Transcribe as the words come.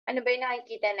ano ba yung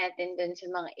nakikita natin dun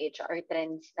sa mga HR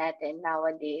trends natin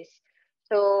nowadays.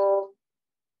 So,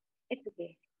 it's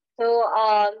okay. So,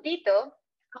 dito,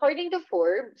 according to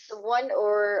Forbes,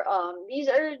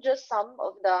 these are just some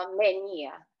of the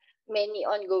many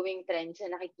ongoing trends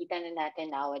na nakikita na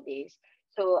natin nowadays.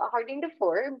 So, according to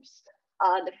Forbes,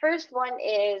 the first one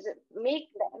is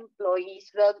make the employees'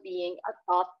 well-being a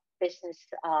top business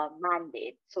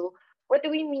mandate. So, what do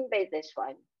we mean by this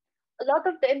one? A lot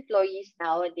of the employees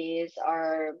nowadays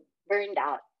are burned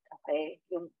out, okay?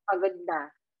 Yung pagod na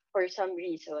for some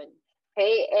reason.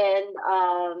 Okay, and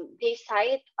they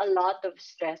cite a lot of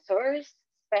stressors,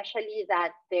 especially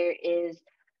that there is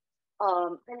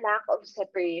a lack of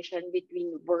separation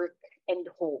between work and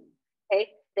home.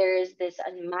 Okay, there is this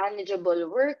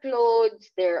unmanageable workloads.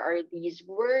 There are these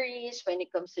worries when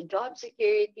it comes to job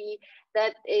security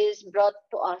that is brought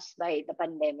to us by the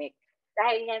pandemic.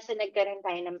 Dahil nga sa nagkaroon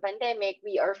tayo ng pandemic,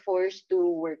 we are forced to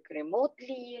work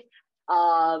remotely.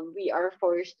 We are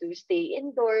forced to stay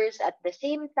indoors at the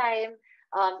same time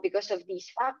because of these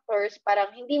factors.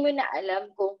 Parang hindi mo na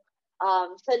alam kung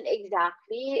saan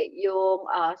exactly yung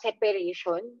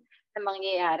separation na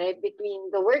mangyayari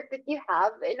between the work that you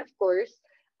have and of course,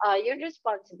 your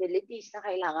responsibilities na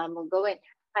kailangan mong gawin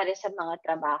para sa mga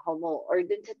trabaho mo or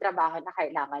dun sa trabaho na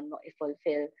kailangan mo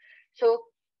i-fulfill.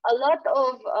 So, a lot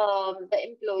of the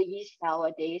employees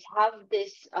nowadays have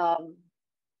this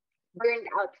burned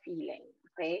out feeling,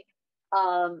 okay?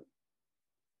 Um,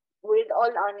 with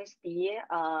all honesty,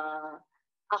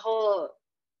 ako,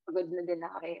 pagod na din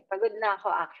ako eh. Pagod na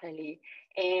ako actually.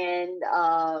 And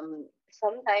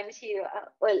sometimes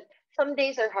some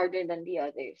days are harder than the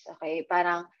others. Okay?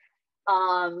 Parang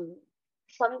um,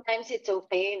 sometimes it's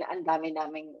okay na ang dami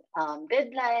naming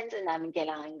deadlines, ang daming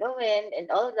kailangan gawin and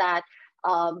all that.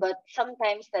 But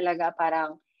sometimes talaga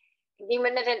parang hindi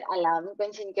mo na rin alam kung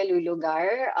saan ka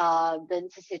lulugar dun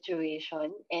sa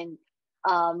situation. And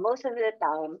most of the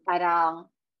time, parang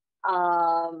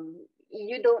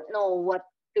you don't know what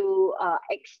to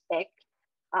expect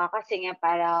kasi nga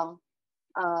parang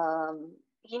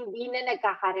hindi na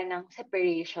nagkakaroon ng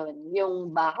separation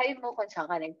yung bahay mo kung saan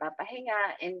ka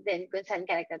nagpapahinga and then kung saan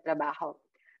ka nagtatrabaho.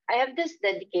 I have this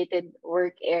dedicated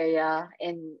work area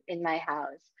in my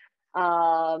house.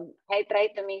 I try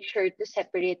to make sure to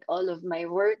separate all of my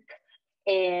work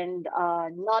and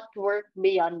not work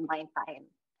beyond my time.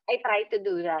 I try to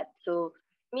do that. So,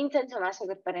 minsan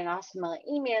sumasagot pa rin ako sa mga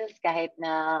emails kahit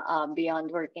na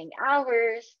beyond working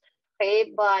hours.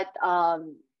 Okay, but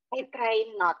I try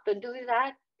not to do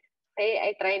that.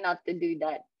 I try not to do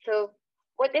that. So,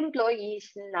 what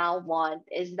employees now want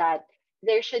is that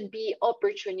there should be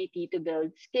opportunity to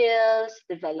build skills,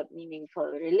 develop meaningful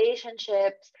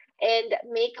relationships, and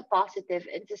make a positive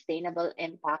and sustainable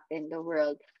impact in the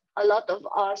world. A lot of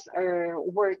us are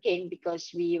working because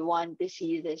we want to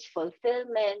see this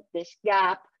fulfillment, this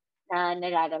gap na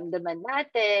nararamdaman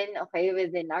natin, okay,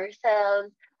 within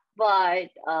ourselves. But,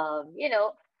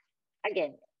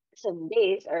 again, some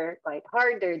days are quite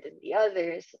harder than the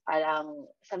others. Parang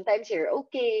sometimes you're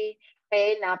okay,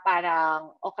 kaya na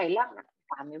parang okay lang,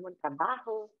 dami mong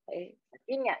trabaho. Okay? But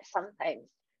yun nga, sometimes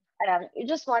parang you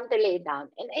just want to lay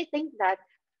down. And I think that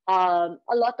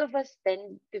a lot of us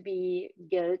tend to be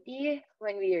guilty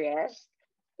when we rest.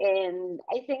 And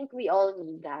I think we all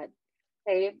need that.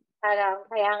 Okay? Parang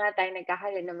kaya nga tayo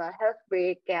nagkakaroon ng mga health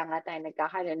break, kaya nga tayo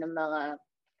nagkakaroon ng mga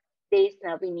days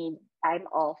na we need time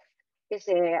off.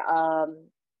 Kasi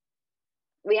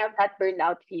we have that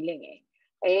burnout feeling eh.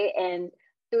 Okay? And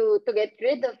to get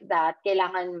rid of that,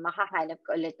 kailangan makahanap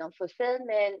ka ulit ng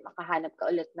fulfillment, makahanap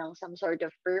ka ulit ng some sort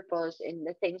of purpose in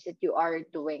the things that you are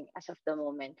doing as of the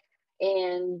moment.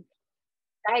 And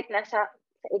kahit sa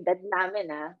edad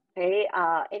namin okay,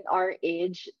 in our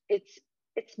age,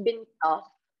 it's been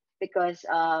tough because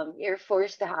you're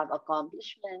forced to have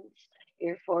accomplishments,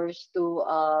 you're forced to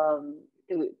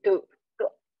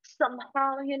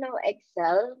somehow,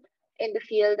 excel in the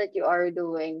field that you are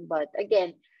doing. But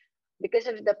again, because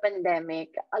of the pandemic,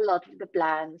 a lot of the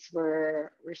plans were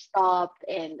stopped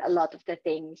and a lot of the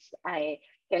things ay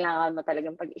kailangan mo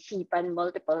talagang pag-isipan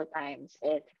multiple times.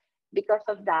 And because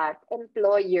of that,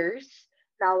 employers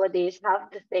nowadays have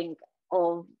to think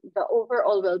of the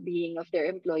overall well-being of their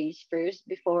employees first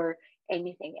before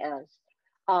anything else.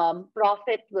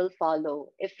 Profit will follow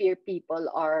if your people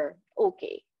are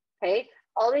okay. Okay?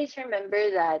 Always remember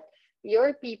that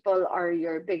your people are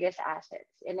your biggest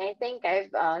assets. And I think I've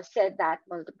said that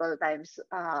multiple times,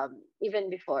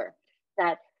 even before,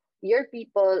 that your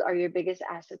people are your biggest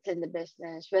assets in the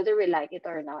business, whether we like it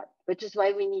or not, which is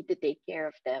why we need to take care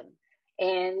of them.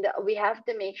 And we have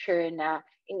to make sure na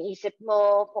iniisip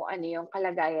mo kung ano yung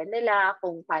kalagayan nila,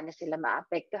 kung paano sila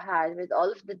maapektuhan with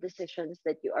all of the decisions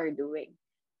that you are doing.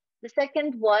 The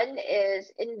second one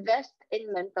is invest in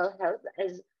mental health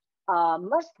as a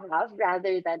must have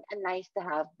rather than a nice to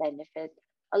have benefit.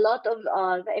 A lot of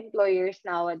the employers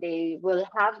nowadays will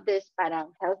have this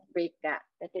parang health break na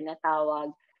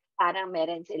tinatawag. Parang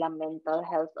meron silang mental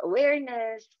health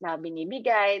awareness na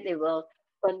binibigay. They will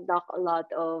conduct a lot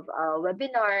of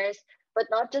webinars, but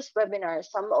not just webinars.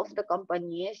 Some of the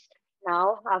companies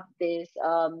now have this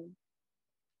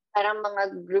parang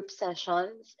mga group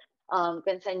sessions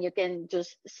kung saan you can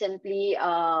just simply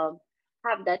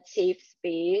have that safe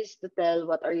space to tell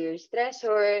what are your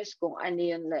stressors, kung ano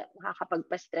yung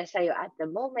nakakapagpa-stress sa'yo at the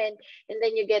moment, and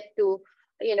then you get to,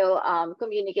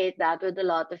 communicate that with a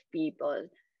lot of people.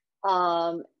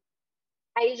 Um,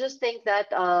 I just think that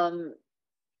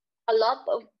a lot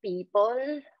of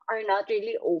people are not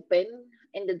really open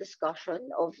in the discussion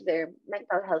of their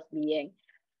mental health being.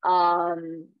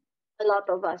 Um, a lot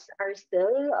of us are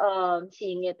still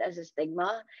seeing it as a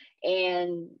stigma,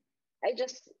 and I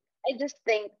just I just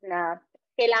think na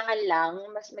kailangan lang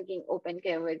mas maging open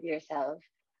kayo with yourself.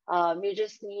 You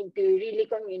just need to really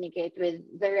communicate with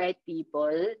the right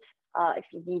people. If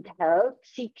you need help,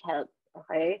 seek help.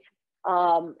 Okay.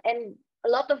 And a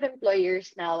lot of employers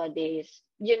nowadays,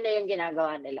 yun na yung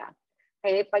ginagawa nila.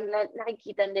 Okay, pag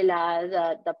nakikita nila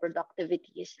that the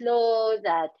productivity is low,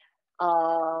 that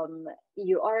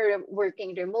you are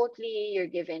working remotely, you're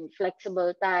given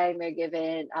flexible time, you're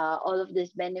given all of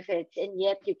these benefits, and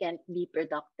yet you can't be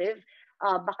productive,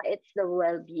 baka it's the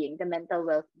well-being, the mental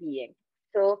well-being.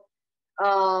 So,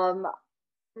 um,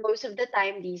 most of the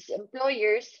time, these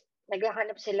employers,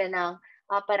 naghahanap sila ng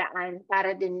paraan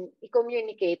para din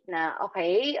i-communicate na,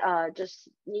 okay,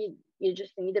 you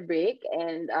just need a break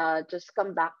and just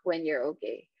come back when you're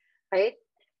okay. Right?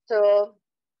 So,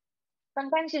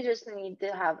 sometimes you just need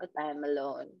to have a time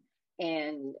alone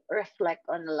and reflect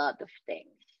on a lot of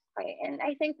things. Okay? And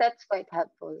I think that's quite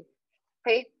helpful.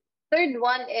 Okay. Third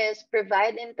one is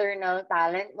provide internal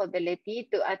talent mobility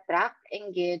to attract,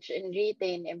 engage, and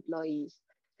retain employees.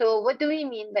 So, what do we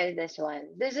mean by this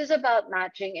one? This is about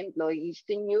matching employees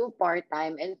to new part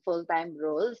time and full time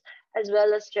roles, as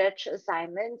well as stretch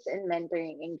assignments and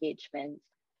mentoring engagements.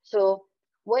 So,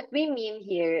 what we mean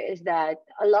here is that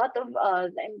a lot of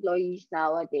the employees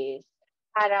nowadays,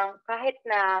 parang kahit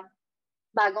na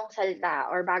bagong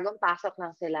salta or bagong pasok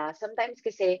lang sila, sometimes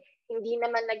kasi hindi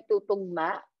naman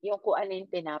nagtutugma yung kung ano yung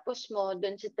tinapos mo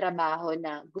dun sa trabaho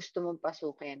na gusto mong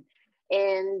pasukin.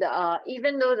 And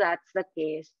even though that's the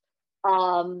case,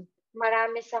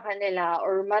 marami sa kanila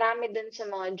or marami dun sa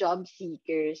mga job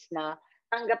seekers na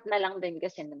tanggap na lang din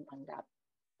kasi ng tanggap.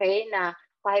 Okay? Na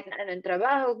kahit na anong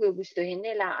trabaho, gugustuhin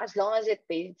nila as long as it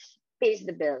pays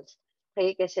the bills.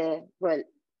 Okay? Kasi, well,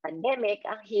 pandemic,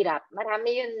 ang hirap.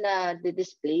 Marami yun na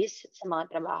displace sa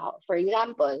mga trabaho. For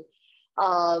example,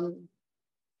 um,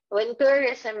 when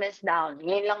tourism is down,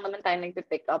 ngayon lang naman tayo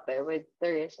nagpipick up with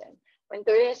tourism. When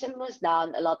tourism was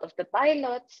down, a lot of the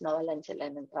pilots, nawalan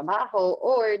sila ng trabaho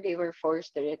or they were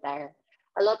forced to retire.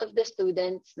 A lot of the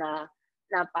students na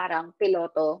parang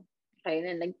piloto,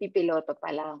 kaya na nagpipiloto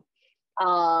pa lang,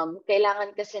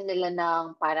 kailangan kasi nila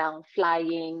ng parang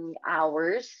flying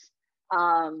hours.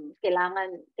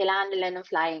 Kailangan nila ng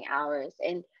flying hours.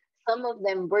 And some of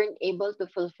them weren't able to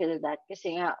fulfill that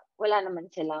kasi nga wala naman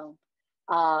silang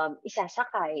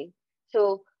isasakay.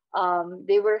 So,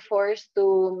 they were forced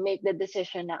to make the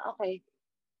decision na, okay,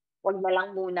 wag na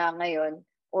lang muna ngayon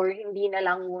or hindi na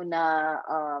lang muna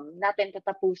natin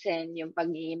tatapusin yung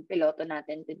pagiging piloto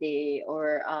natin today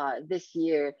or this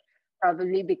year.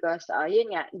 Probably because,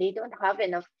 yun nga, they don't have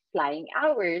enough flying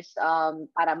hours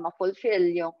para ma-fulfill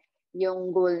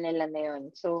yung goal nila na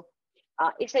yun. So,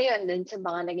 isa yun dun sa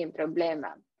mga naging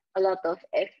problema. A lot of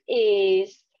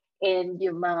FAs and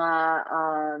yung mga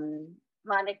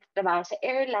nagtatrabaho sa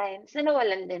airlines na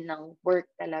nawalan din ng work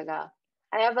talaga.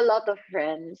 I have a lot of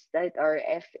friends that are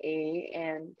FA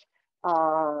and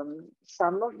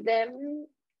some of them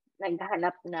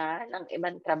naghanap na ng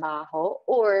ibang trabaho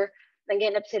or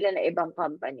naghanap sila ng ibang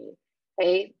company.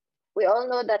 Okay? We all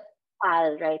know that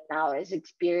PAL right now is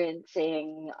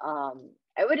experiencing,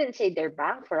 I wouldn't say they're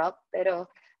bankrupt, pero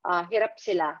hirap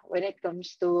sila when it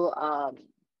comes to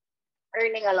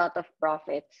earning a lot of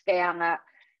profits. Kaya nga,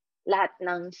 lahat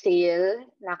ng sale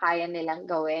na kaya nilang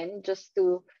gawin just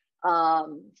to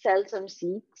sell some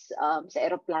seats sa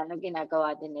aeroplano,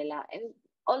 ginagawa din nila. And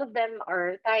all of them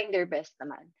are trying their best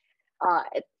naman.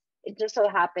 It just so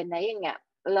happened na yun nga,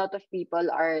 a lot of people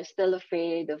are still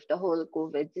afraid of the whole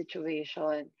COVID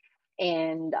situation.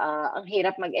 and ang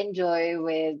hirap mag-enjoy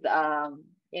with,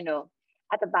 you know,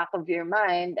 at the back of your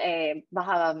mind, eh,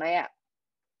 baka mamaya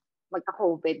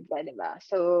magka-COVID ka, di ba?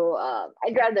 So,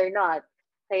 I'd rather not.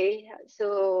 Okay?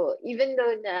 So, even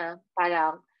though na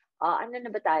parang, ano na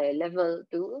ba tayo? Level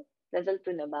 2? Level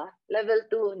 2 na ba? Level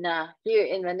 2 na here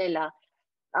in Manila.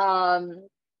 Um,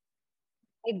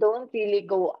 I don't really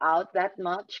go out that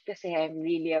much kasi I'm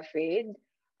really afraid.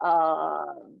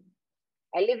 Um,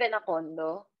 I live in a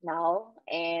condo now,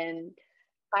 and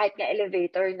kahit nga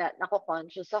elevator na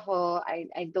nako-conscious ako,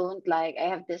 I don't like, I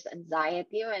have this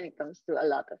anxiety when it comes to a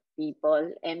lot of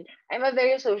people, and I'm a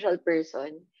very social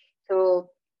person. So,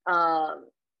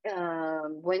 um,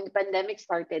 when the pandemic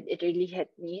started, it really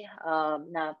hit me,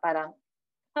 na parang,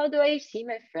 how do I see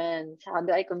my friends? How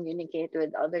do I communicate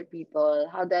with other people?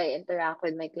 How do I interact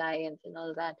with my clients and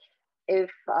all that?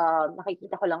 If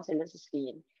nakikita ko lang sila sa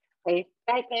screen. Okay?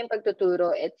 Kahit ngayong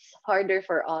pagtuturo, it's harder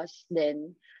for us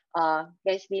than,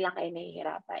 guys, hindi lang kayo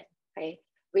nahihirapan. Okay?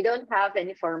 We don't have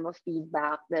any form of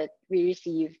feedback that we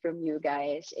receive from you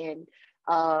guys. And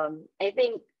I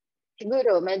think,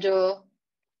 siguro, medyo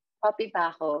choppy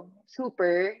pa ako.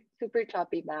 Super, super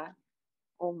choppy ba?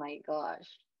 Oh my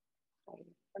gosh. Okay.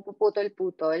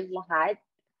 Nagpuputol-putol lahat.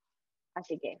 Ah,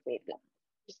 sige, wait lang.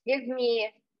 Just give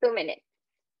me 2 minutes.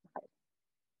 Okay.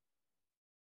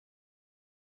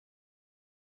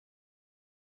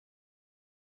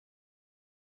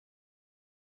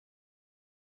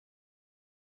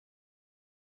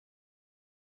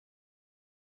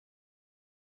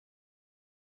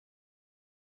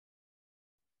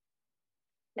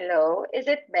 Hello?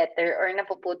 Is it better or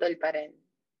napuputol pa rin?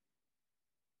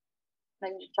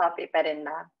 Nag-choppy pa rin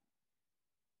ba?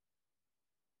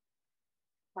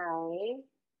 Hi?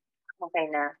 Okay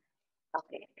na.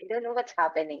 Okay. I don't know what's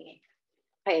happening eh.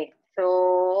 Okay.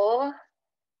 So,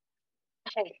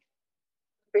 okay.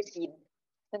 Proceed.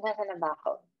 Nasa na ba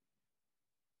ako?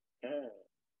 Mm.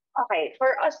 Okay,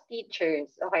 for us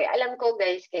teachers, okay, alam ko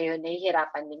guys kayo,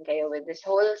 nahihirapan din kayo with this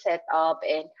whole setup,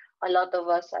 and a lot of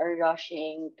us are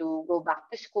rushing to go back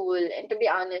to school, and to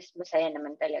be honest, masaya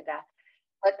naman talaga.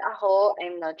 But ako,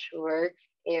 I'm not sure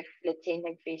if, let's say,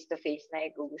 nag-face-to-face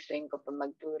na, gugustuhin ko pa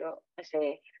magturo.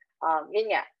 Kasi, yun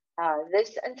nga,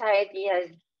 this anxiety has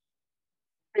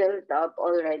built up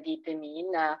already to me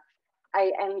na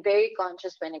I am very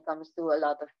conscious when it comes to a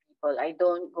lot of people. I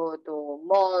don't go to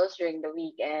malls during the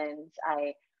weekends.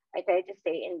 I try to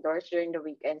stay indoors during the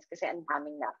weekends kasi ang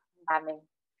daming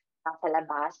nasa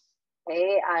labas.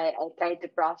 Okay, I try to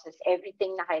process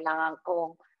everything na kailangan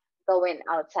kong gawin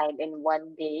outside in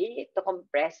one day to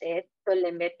compress it, to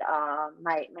limit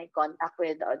my contact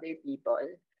with other people.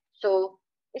 So,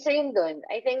 isa yun dun.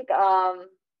 I think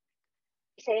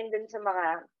isa yun dun sa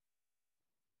mga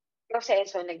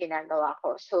proseso na ginagawa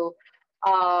ko. So,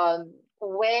 um,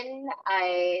 when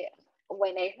I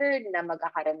when I heard na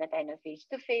magkakaroon na tayo ng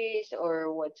face-to-face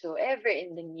or whatsoever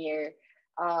in the near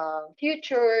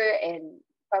future, and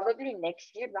probably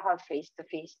next year, baka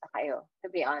face-to-face na kayo, to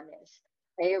be honest.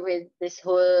 Okay, with this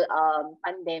whole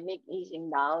pandemic easing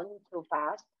down so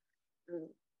fast, mm,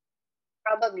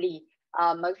 probably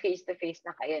mag face-to-face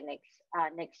na kayo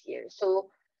next year.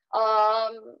 So,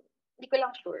 hindi ko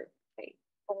lang sure. Okay,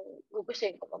 kung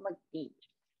gugustuhin ko pa mag-teach.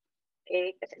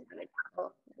 Okay, kasi talaga ako,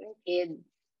 yung kid.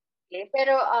 Okay,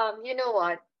 pero you know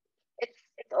what?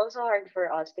 It's also hard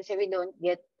for us kasi we don't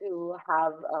get to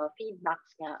have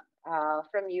feedbacks nga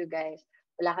from you guys.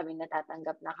 Wala kaming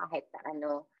natatanggap na kahit na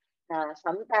ano, na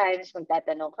sometimes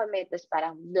magtatanong kami tapos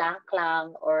parang blank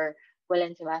lang or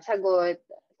walang sumasagot.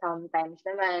 Sometimes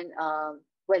naman,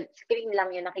 well, screen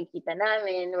lang yung nakikita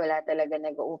namin. Wala talaga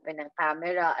nag-open ng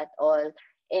camera at all.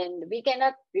 And we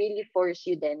cannot really force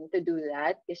you then to do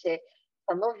that kasi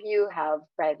some of you have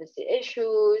privacy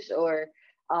issues or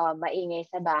maingay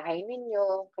sa bahay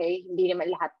ninyo. Okay? Hindi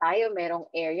naman lahat tayo merong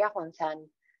area kung saan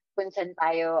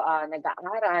tayo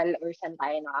nag-aaral or saan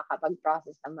tayo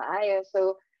nakakapag-process na maayos.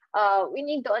 So, we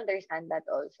need to understand that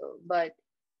also. But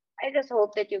I just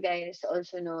hope that you guys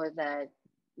also know that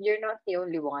you're not the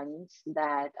only ones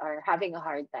that are having a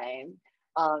hard time.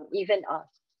 Even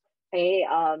us. Okay?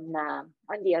 Na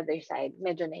on the other side,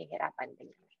 medyo nahihirapan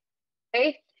din.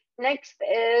 Okay? Next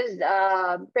is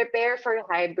prepare for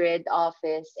hybrid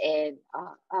office and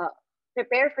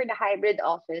prepare for the hybrid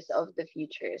office of the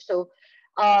future. So,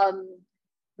 um,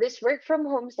 this work from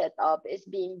home setup is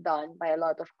being done by a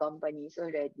lot of companies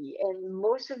already, and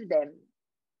most of them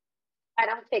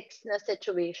parang fixed na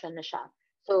situation na siya.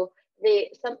 So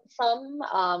some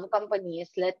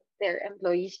companies let their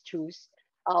employees choose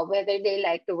whether they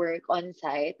like to work on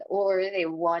site or they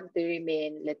want to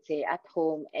remain, let's say, at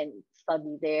home and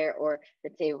study there or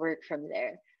let's say work from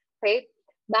there. Okay?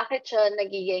 Bakit siya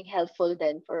nagiging helpful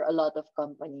then for a lot of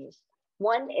companies?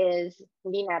 One is,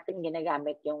 hindi natin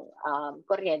ginagamit yung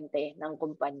kuryente ng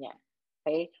kumpanya.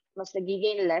 Okay? Mas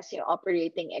nagiging less yung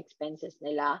operating expenses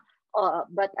nila.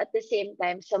 But at the same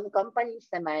time, some companies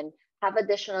naman have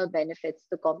additional benefits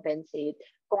to compensate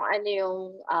kung ano yung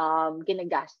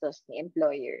ginagastos ni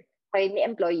employer. Okay, ni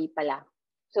employee pala.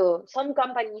 So, some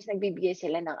companies nagbibigay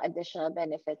sila ng additional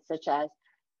benefits such as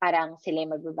parang sila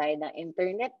yung magbabayad ng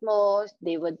internet mo,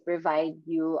 they would provide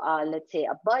you, let's say,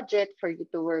 a budget for you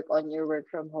to work on your work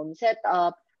from home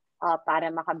setup,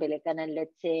 para makabili ka ng,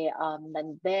 let's say,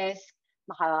 ng desk,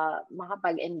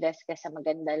 makapag-invest ka sa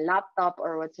magandang laptop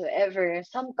or whatsoever.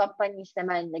 Some companies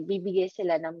naman, nagbibigay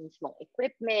sila ng mismong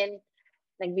equipment,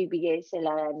 nagbibigay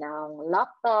sila ng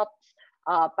laptops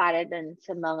para dun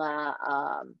sa mga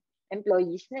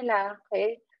employees nila.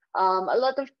 Okay? A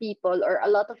lot of people or a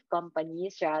lot of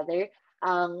companies rather,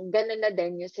 ganun na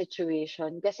din yung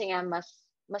situation kasi nga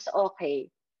mas okay.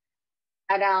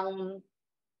 Parang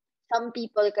some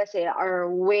people kasi are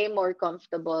way more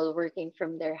comfortable working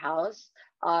from their house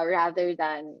rather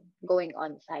than going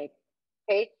on site.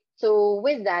 Okay? So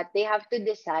with that, they have to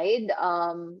decide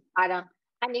parang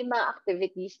ano yung mga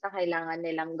activities na kailangan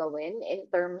nilang gawin in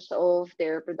terms of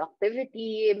their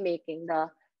productivity, making the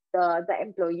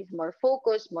employees more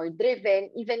focused, more driven,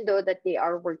 even though that they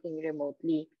are working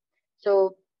remotely.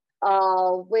 So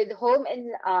with home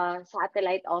and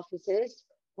satellite offices,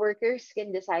 workers can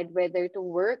decide whether to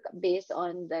work based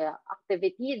on the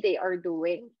activity they are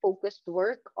doing, focused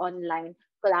work, online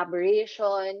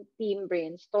collaboration, team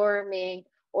brainstorming,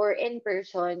 or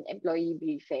in-person employee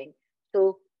briefing.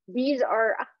 So these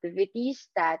are activities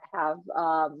that have,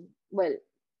 well,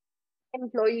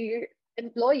 employer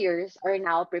employers are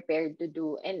now prepared to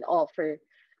do and offer.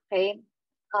 Okay.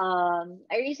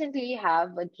 I recently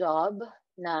have a job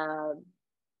na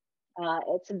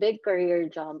it's a big career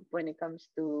jump when it comes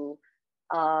to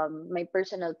my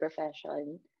personal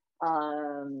profession.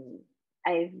 Um,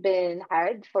 I've been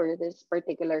hired for this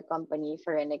particular company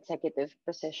for an executive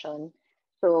position.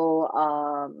 So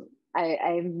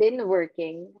I've been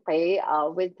working okay,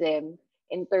 with them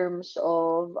in terms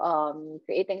of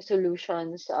creating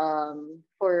solutions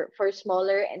for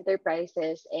smaller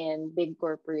enterprises and big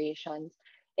corporations.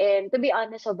 And to be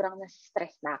honest, sobrang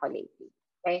nasa-stress na ako lately.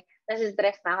 Okay?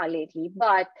 Nasa-stress na ako lately.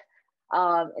 But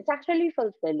it's actually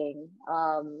fulfilling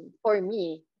for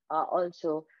me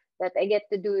also that I get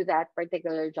to do that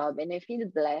particular job and I feel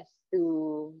blessed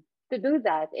to do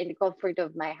that in the comfort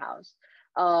of my house.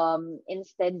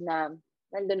 Instead na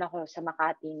nandun ako sa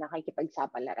Makati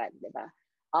nakikipagsapalaran, di ba?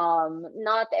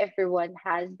 Not everyone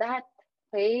has that.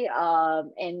 Okay,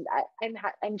 and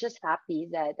I'm just happy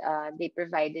that they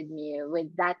provided me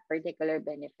with that particular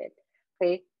benefit.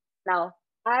 Okay, now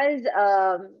as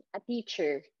a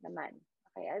teacher naman,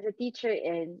 okay, as a teacher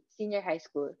in senior high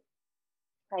school,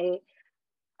 okay,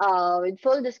 with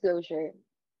full disclosure,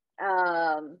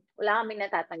 wala kaming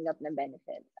natatanggap na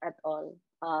benefits at all.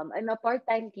 I'm a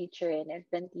part-time teacher and I've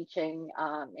been teaching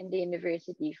in the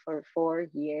university for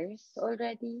 4 years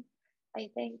already,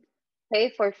 I think.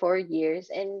 Okay, for 4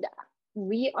 years. And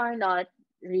we are not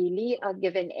really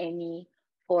given any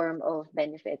form of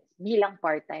benefits bilang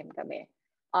part-time kami.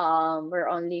 We're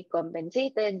only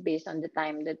compensated based on the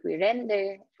time that we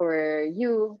render for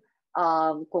you,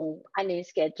 kung ano yung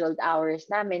scheduled hours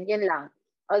namin, yun lang.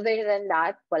 Other than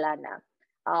that, wala na.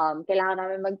 Kailangan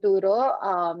namin magturo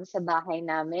sa bahay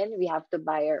namin. We have to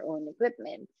buy our own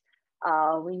equipment.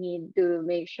 We need to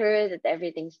make sure that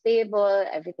everything's stable,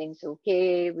 everything's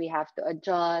okay. We have to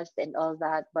adjust and all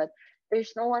that. But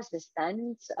there's no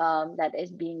assistance that is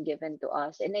being given to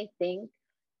us. And I think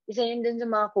isa yun dun sa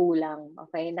mga kulang,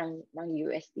 okay, ng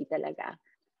UST talaga.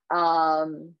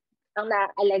 Ang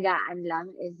naalagaan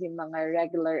lang is yung mga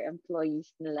regular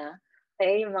employees nila.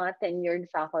 Okay, yung mga tenured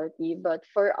faculty. But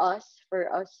for us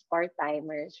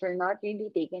part-timers, we're not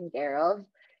really taken care of.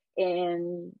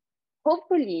 And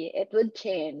hopefully, it would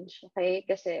change. Okay,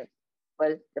 kasi,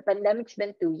 well, the pandemic's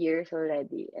been 2 years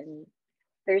already. And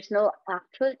there's no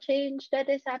actual change that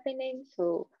is happening.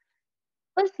 So,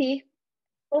 we'll see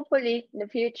hopefully in the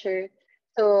future.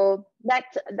 So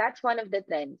that's one of the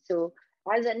trends. So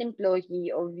as an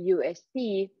employee of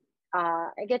UST,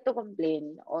 I get to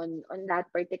complain on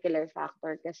that particular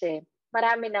factor kasi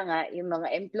marami na nga yung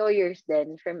mga employers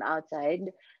then from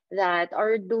outside that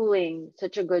are doing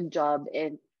such a good job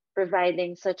in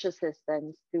providing such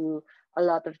assistance to a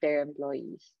lot of their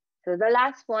employees. So the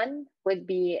last one would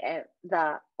be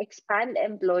the expand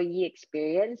employee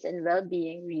experience and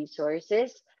well-being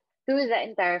resources to the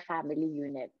entire family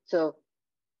unit. So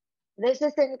This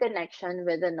is in connection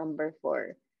with the number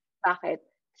four. Bakit?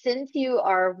 Since you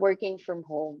are working from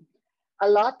home, a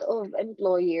lot of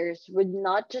employers would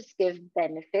not just give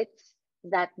benefits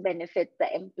that benefit the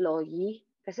employee.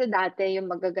 Kasi dati yung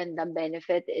magagandang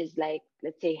benefit is like,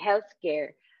 let's say,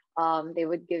 healthcare. They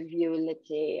would give you, let's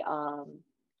say,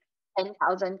 10,000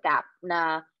 cap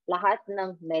na lahat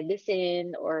ng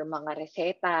medicine or mga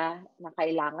reseta na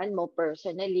kailangan mo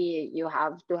personally, you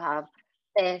have to have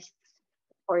tests,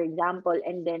 for example,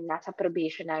 and then nasa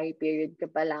probationary period ka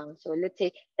pa lang. So let's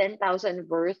say 10,000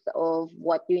 worth of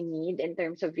what you need in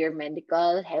terms of your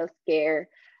medical, healthcare,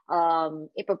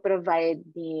 ipoprovide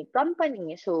ni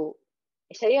company. So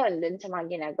isa yun dun sa mga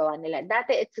ginagawa nila.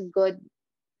 Dati it's a good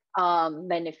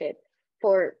benefit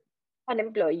for an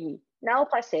employee. Now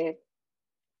kasi,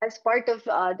 as part of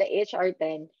the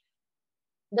HR10,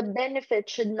 the benefit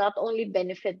should not only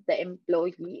benefit the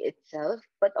employee itself,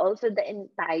 but also the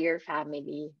entire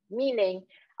family. Meaning,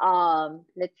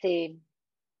 let's say,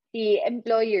 the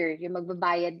employer, yung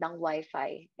magbabayad ng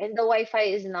Wi-Fi. And the Wi-Fi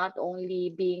is not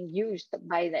only being used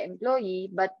by the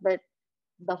employee, but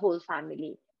the whole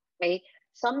family. Okay?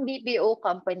 Some BPO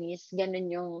companies, ganun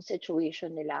yung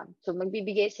situation nila. So,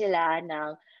 magbibigay sila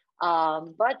ng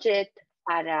budget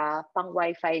para pang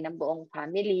Wi-Fi ng buong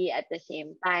family. At the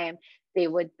same time, they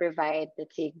would provide,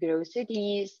 let's say,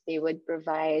 groceries. They would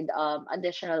provide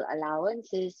additional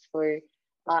allowances for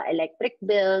electric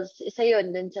bills. Isa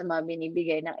yun dun sa mga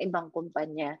binibigay ng ibang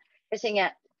kumpanya. Kasi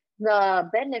nga, the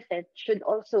benefit should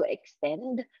also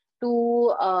extend to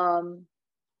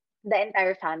the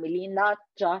entire family, not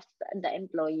just the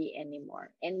employee anymore.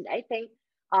 And I think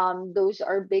those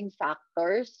are big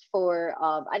factors for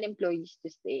unemployees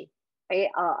to stay. Okay,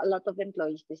 a lot of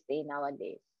employees to stay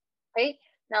nowadays. Okay,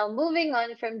 now moving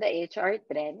on from the HR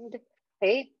trend.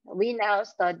 Okay, we now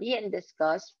study and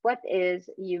discuss what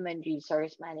is human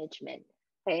resource management.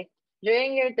 Okay,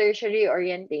 during your tertiary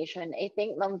orientation, I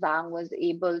think Ma'am Vang was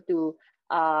able to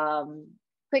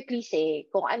quickly say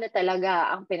kung ano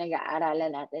talaga ang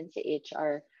pinag-aaralan natin sa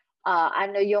HR.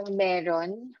 Ano yung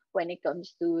meron when it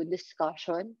comes to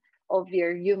discussion of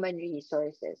your human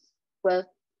resources. Well,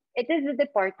 it is the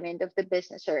department of the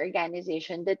business or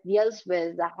organization that deals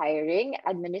with the hiring,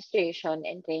 administration,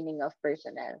 and training of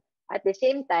personnel. At the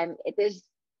same time, it is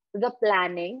the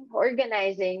planning,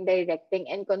 organizing,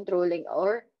 directing, and controlling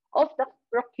or of the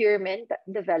procurement,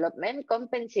 development,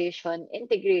 compensation,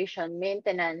 integration,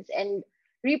 maintenance, and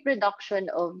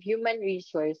reproduction of human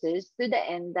resources to the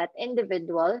end that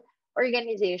individual,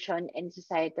 organization, and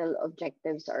societal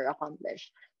objectives are accomplished.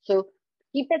 So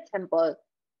keep it simple.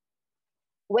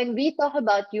 When we talk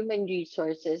about human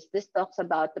resources, this talks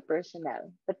about the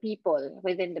personnel, the people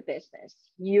within the business.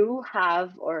 You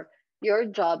have or your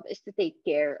job is to take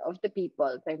care of the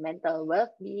people, their mental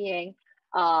well-being,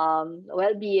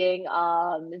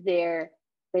 their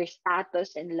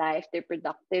status in life, their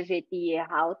productivity,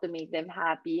 how to make them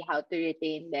happy, how to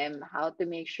retain them, how to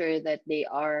make sure that they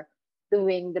are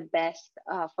doing the best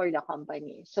for the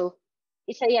company. So,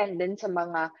 isa yan din sa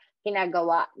mga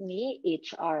ginagawa ni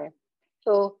HR.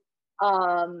 So,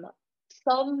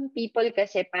 some people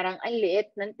kasi parang ang liit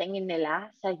ng tingin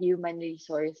nila sa human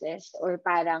resources or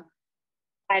parang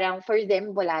for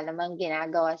them wala namang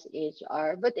ginagawa sa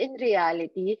HR. But in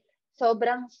reality,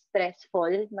 sobrang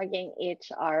stressful maging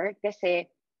HR kasi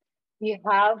you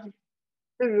have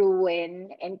to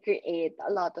ruin and create a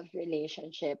lot of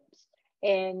relationships.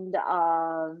 And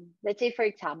let's say for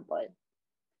example,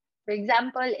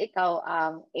 ikaw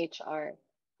ang HR.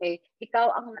 Okay? Ikaw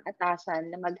ang naatasan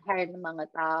na mag-hire ng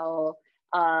mga tao,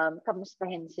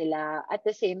 kamustahin sila, at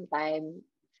the same time,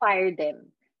 fire them.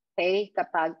 Okay?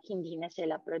 Kapag hindi na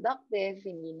sila productive,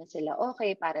 hindi na sila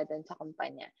okay para dun sa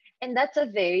kumpanya. And that's a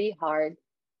very hard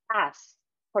task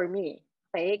for me.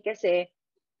 Okay? Kasi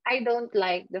I don't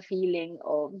like the feeling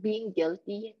of being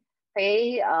guilty,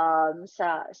 okay,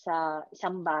 sa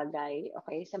isang bagay,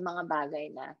 okay, sa mga bagay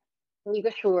na hindi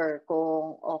ko sure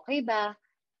kung okay ba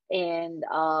and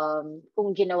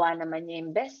kung ginawa naman niya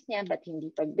yung best niya but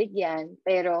hindi pagbigyan.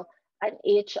 Pero an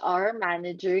HR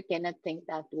manager cannot think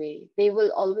that way. They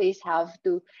will always have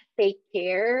to take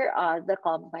care the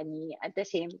company. At the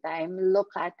same time,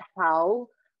 look at how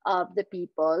the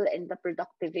people and the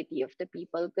productivity of the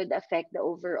people could affect the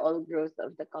overall growth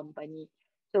of the company.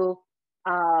 So,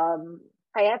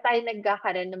 kaya tayo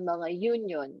nagkakaroon ng mga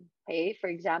union. Okay?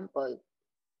 For example,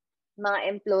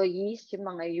 mga employees, yung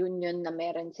mga union na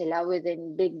meron sila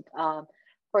within big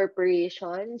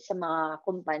corporations sa mga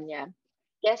kumpanya.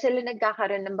 Kaya sila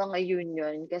nagkakaroon ng mga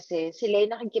union kasi sila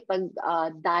yung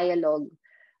nakikipag-dialogue,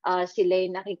 sila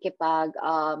yung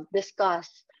nakikipag-discuss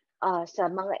sa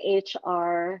mga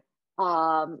HR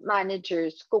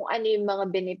managers kung ano yung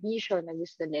mga benepisyo na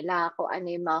gusto nila, kung ano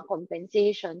yung mga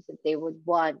compensations that they would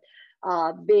want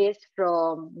based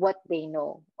from what they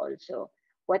know also,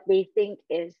 what they think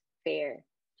is fair.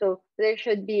 So there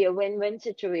should be a win-win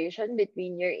situation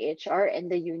between your HR and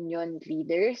the union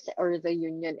leaders or the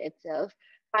union itself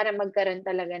para magkaroon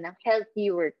talaga ng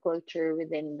healthy work culture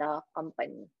within the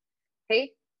company.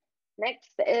 Okay?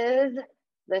 Next is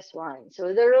this one.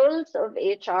 So the roles of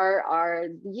HR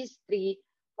are these three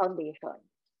foundations.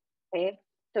 Okay?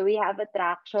 So we have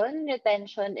attraction,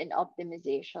 retention, and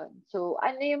optimization. So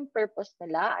ano yung purpose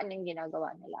nila? Ano yung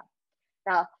ginagawa nila?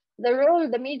 Now,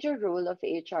 the major role of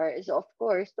HR is of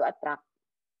course to attract.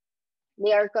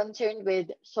 They are concerned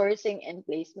with sourcing and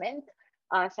placement,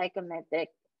 psychometric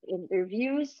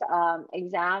interviews,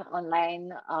 exam,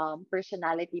 online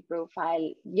personality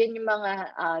profile. Yun yung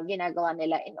mga ginagawa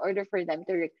nila in order for them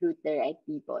to recruit the right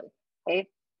people. Okay?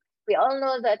 We all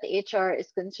know that HR is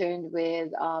concerned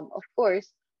with, of course,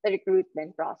 the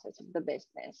recruitment process of the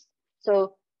business.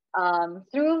 So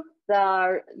through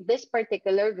this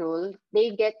particular role,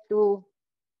 they get to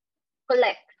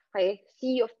collect, okay,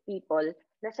 sea of people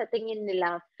na sa tingin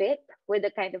nila fit with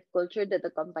the kind of culture that the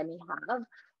company have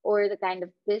or the kind of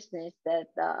business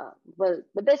that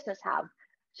the business have.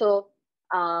 So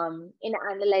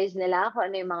ina-analyze nila kung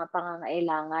ano yung mga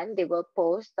pangangailangan. They will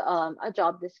post a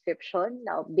job description.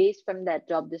 Now, based from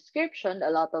that job description, a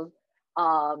lot of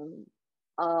um,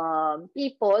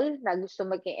 people na gusto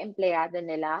maging empleyado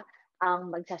nila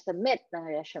ang magsasubmit ng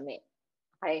resume.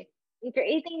 Okay? In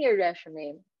creating your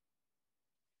resume,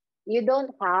 you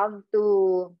don't have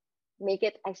to make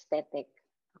it aesthetic.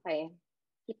 Okay?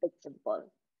 Keep it simple.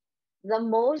 The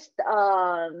most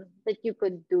that you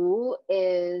could do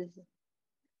is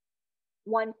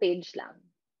one page lang.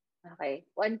 Okay?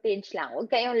 One page lang.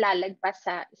 Huwag kayong lalagpas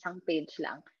sa isang page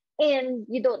lang. And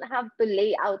you don't have to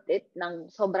lay out it ng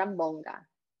sobrang bongga.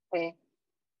 Okay?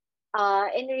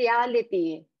 In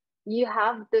reality, you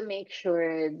have to make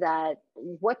sure that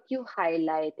what you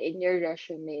highlight in your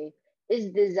resume is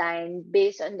designed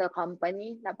based on the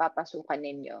company na papasukan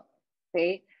ninyo.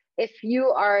 Okay? If you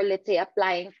are, let's say,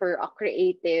 applying for a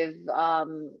creative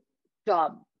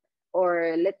job,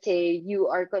 or let's say you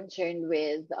are concerned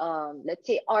with, let's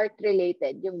say,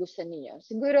 art-related, yung gusto niyo,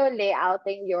 siguro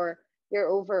layouting your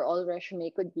overall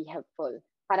resume could be helpful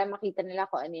para makita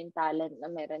nila kung ano yung talent na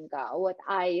meron ka, what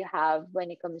I have when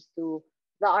it comes to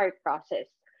the art process.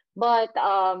 But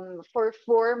for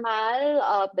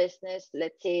formal business,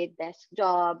 let's say desk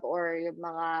job or yung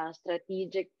mga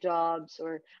strategic jobs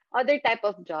or other type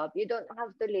of job, you don't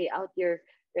have to lay out your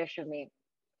resume.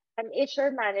 An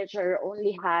HR manager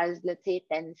only has, let's say,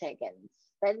 10 seconds.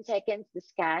 10 seconds to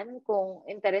scan kung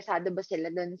interesado ba sila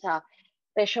dun sa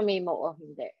resume mo o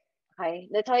hindi.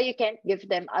 Okay? That's why you can't give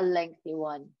them a lengthy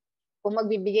one. Kung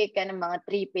magbibigay ka ng mga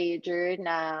 3-pager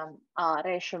na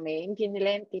resume, hindi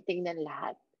nila yan titignan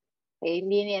lahat. Okay?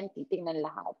 Hindi nila yan titignan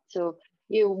lahat. So,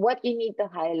 what you need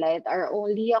to highlight are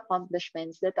only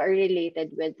accomplishments that are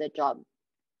related with the job.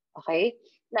 Okay?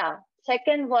 Now,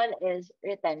 second one is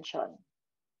retention.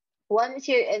 Once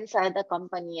you're inside the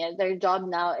company, their job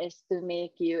now is to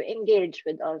make you engage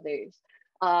with others.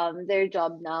 Their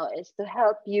job now is to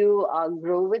help you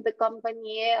grow with the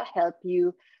company, help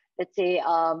you, let's say,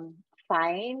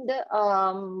 find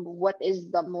what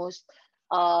is the most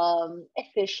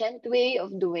efficient way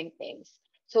of doing things.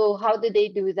 So how do they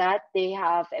do that? They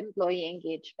have employee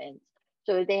engagements.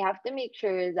 So they have to make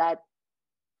sure that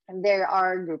there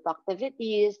are group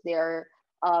activities, you're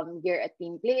a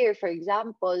team player, for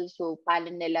example. So, paano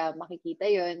nila makikita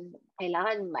yun?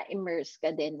 Kailangan ma-immerse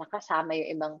ka din, nakasama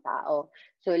yung ibang tao.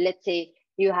 So, let's say,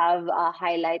 you have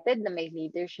highlighted na may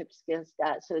leadership skills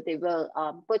ka. So, they will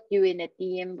put you in a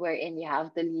team wherein you have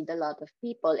to lead a lot of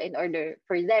people in order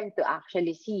for them to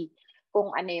actually see kung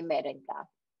ano yung meron ka.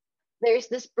 There's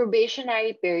this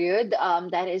probationary period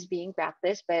that is being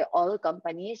practiced by all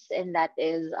companies, and that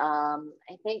is,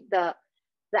 I think the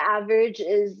average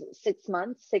is 6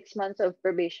 months, 6 months of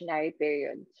probationary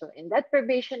period. So in that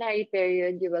probationary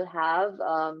period, you will have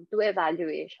two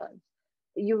evaluations.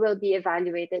 You will be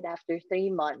evaluated after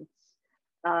 3 months,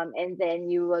 and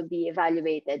then you will be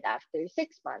evaluated after 6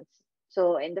 months.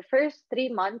 So in the first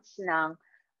 3 months ng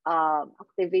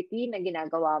activity na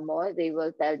ginagawa mo, they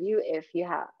will tell you if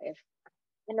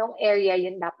anong area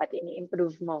yun dapat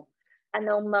ini-improve mo.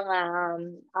 Anong mga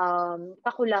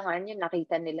kakulangan yung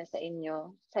nakita nila sa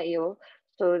iyo,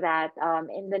 so that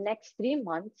in the next 3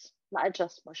 months,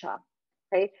 ma-adjust mo siya.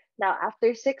 Okay? Now,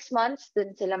 after 6 months,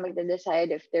 dun sila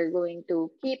magde-decide if they're going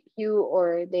to keep you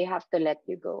or they have to let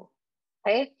you go.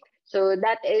 Okay? So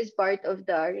that is part of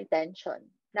the retention.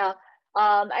 Now,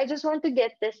 I just want to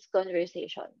get this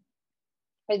conversation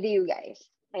with you guys.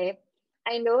 Okay.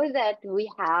 I know that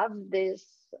we have this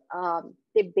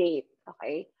debate,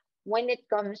 okay, when it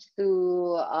comes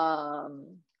to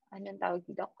anong tawag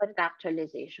dito?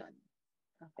 Contractualization.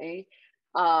 Okay.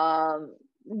 Um,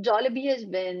 Jollibee has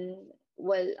been,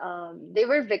 well, they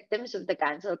were victims of the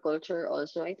cancel culture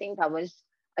also. I think that was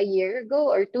a year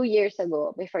ago or 2 years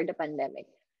ago before the pandemic.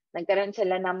 Nagkaroon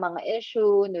sila ng mga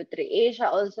issue. NutriAsia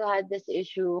also had this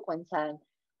issue kung saan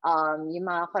yung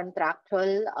mga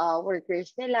contractual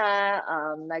workers nila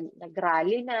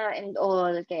nagrally na and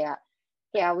all.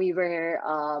 Kaya we were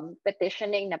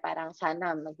petitioning na parang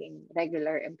sana maging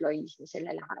regular employees na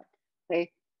sila lahat.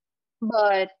 Okay?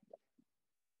 But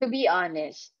to be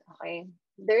honest, okay,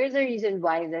 there is a reason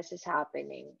why this is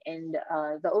happening. And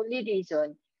the only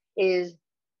reason is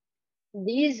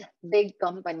these big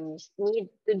companies need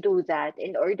to do that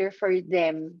in order for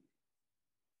them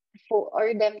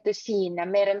to see na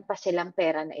meron pa silang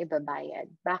pera na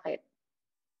ibabayad. Bakit?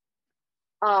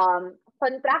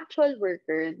 Contractual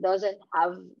worker doesn't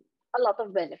have a lot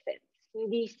of benefits.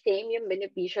 Hindi same yung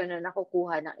benepisyo na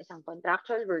nakukuha ng isang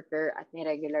contractual worker at ni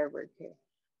regular worker.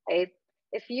 Right?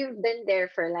 If you've been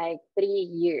there for like 3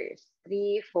 years,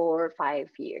 3, 4, 5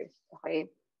 years,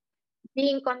 okay,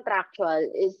 being contractual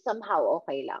is somehow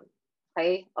okay lang.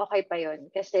 Okay? Okay pa yun.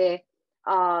 Kasi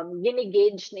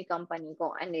ginigauge ni company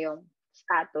kung ano yung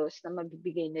status na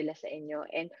mabibigay nila sa inyo.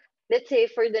 And let's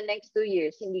say for the next 2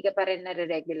 years, hindi ka pa rin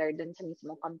nare-regular dun sa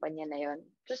mismong kumpanya na yon,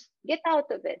 just get out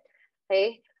of it.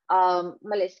 Okay?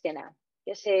 Malis ka na.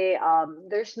 Kasi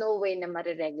there's no way na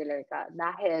mariregular ka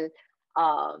dahil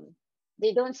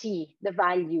they don't see the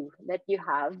value that you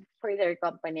have for their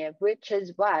company, which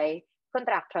is why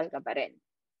contractual ka pa rin.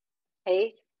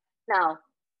 Okay? Now,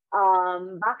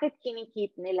 bakit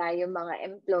kinikip nila yung mga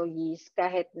employees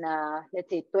kahit na,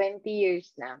 let's say, 20 years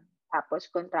na,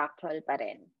 tapos contractual pa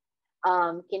rin?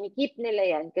 Kinikip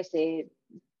nila yan kasi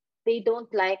they don't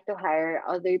like to hire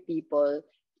other people,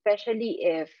 especially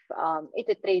if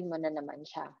iti-train mo na naman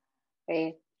siya.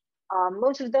 Okay?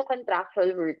 Most of the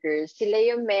contractual workers, sila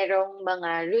yung merong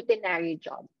mga routinary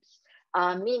jobs.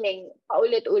 Meaning,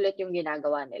 paulit-ulit yung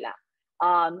ginagawa nila.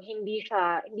 Hindi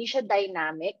siya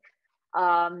dynamic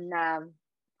na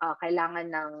kailangan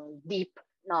ng deep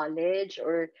knowledge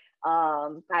or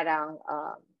parang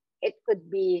it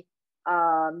could be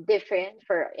different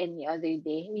for any other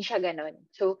day. Hindi siya ganun.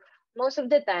 So, most of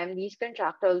the time, these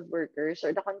contractual workers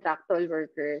or the contractual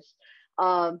workers,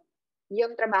 um,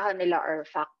 yung trabaho nila are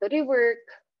factory work,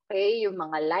 okay, yung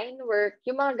mga line work,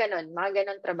 yung mga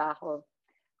ganon trabaho.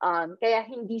 Kaya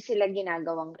hindi sila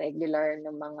ginagawang regular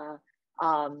ng mga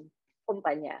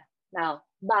kumpanya. Now,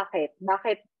 bakit?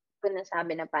 Bakit ko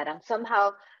nasabi na parang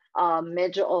somehow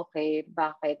medyo okay,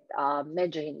 bakit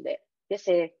medyo hindi?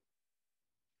 Kasi,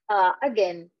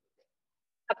 again,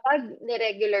 kapag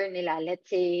ni-regular nila, let's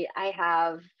say I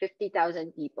have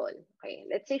 50,000 people. Okay,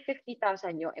 let's say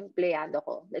 50,000 yung empleyado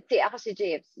ko. Let's say ako si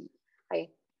JFC.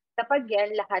 Okay, kapag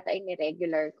yan lahat ay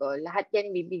ni-regular ko, lahat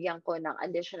yan bibigyan ko ng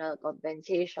additional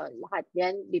compensation, lahat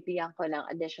yan bibigyan ko ng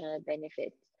additional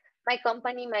benefits. My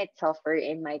company might suffer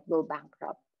and might go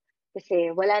bankrupt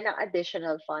kasi wala nang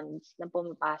additional funds na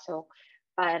pumapasok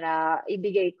para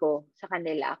ibigay ko sa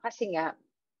kanila kasi nga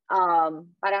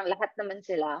parang lahat naman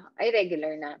sila ay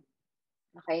regular na.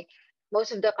 Okay?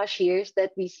 Most of the cashiers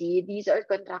that we see, these are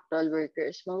contractual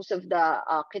workers. Most of the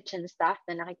kitchen staff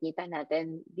na nakikita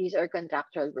natin, these are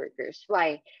contractual workers.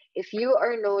 Why? If you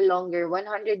are no longer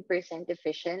 100%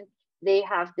 efficient, they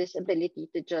have this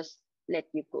ability to just let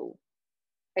you go.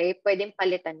 Okay? Pwedeng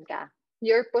palitan ka.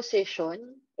 Your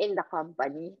position in the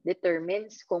company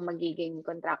determines kung magiging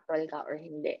contractual ka or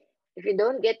hindi. If you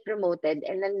don't get promoted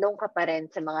and nandun ka pa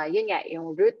rin sa mga, yun nga,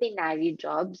 yung routinary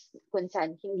jobs, kung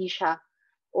saan hindi siya,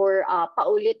 or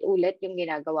paulit-ulit yung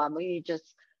ginagawa mo, you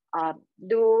just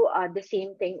do the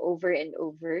same thing over and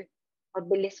over,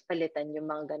 mabilis palitan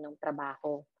yung mga ganong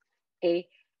trabaho. Okay?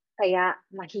 Kaya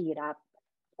mahirap.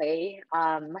 Okay?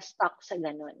 Mas stuck sa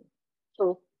ganon.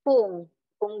 So, kung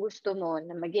gusto mo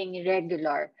na maging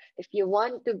regular, if you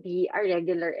want to be a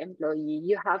regular employee,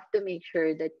 you have to make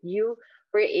sure that you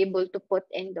were able to put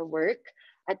in the work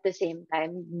at the same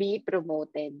time, be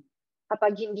promoted.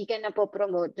 Kapag hindi ka na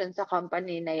po-promote dyan sa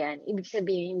company na yan, ibig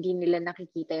sabihin hindi nila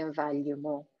nakikita yung value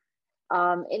mo.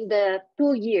 In the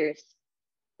 2 years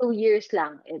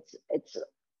lang, it's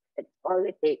all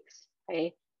it takes.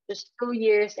 Okay? Just 2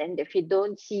 years, and if you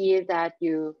don't see that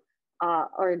you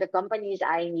or the company is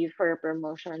eyeing you for a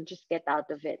promotion, just get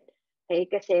out of it. Okay?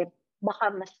 Kasi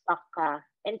baka ma-stuck ka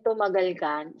and tumagal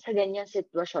ka sa ganyang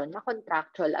sitwasyon na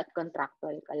contractual at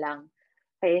contractual ka lang.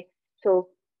 Okay? So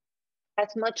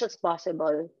as much as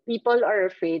possible, people are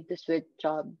afraid to switch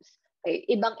jobs. Okay?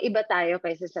 Ibang-iba tayo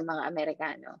kaysa sa mga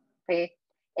Amerikano. Okay?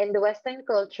 In the Western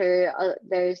culture,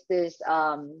 there's this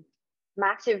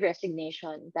massive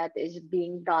resignation that is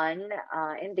being done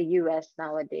in the US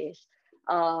nowadays.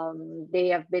 They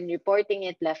have been reporting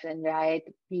it left and right.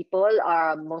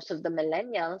 Most of the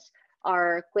millennials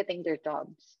are quitting their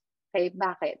jobs. Okay,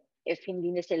 bakit? If hindi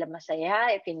na sila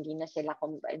masaya, if hindi na sila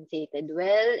compensated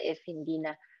well, if hindi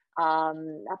na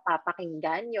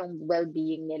napapakinggan yung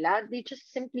well-being nila, they just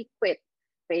simply quit.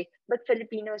 Okay? But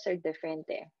Filipinos are different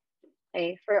eh.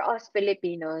 Okay? For us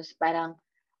Filipinos, parang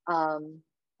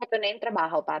ito na yung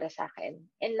trabaho para sa akin.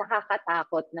 And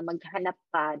nakakatakot na maghanap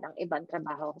ka ng ibang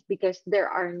trabaho because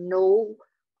there are no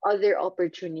other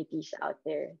opportunities out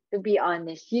there. To be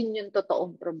honest, yun yung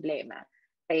totoong problema.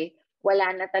 Okay?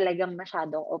 Wala na talagang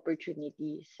masyadong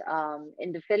opportunities in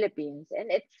the Philippines.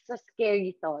 And it's a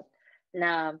scary thought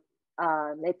na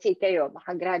let's say kayo,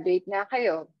 makagraduate na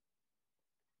kayo,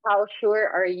 how sure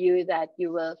are you that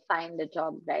you will find the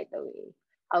job right away?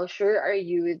 How sure are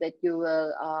you that you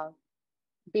will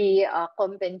be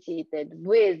compensated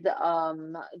with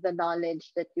the knowledge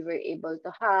that you were able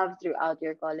to have throughout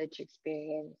your college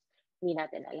experience? Hindi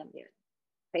natin alam yun.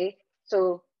 Okay?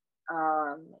 So,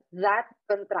 that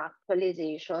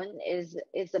contractualization is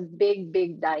a big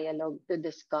dialogue to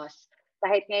discuss.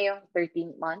 Kahit ngayong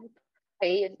 13th month,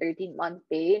 okay, yung 13th month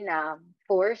pay na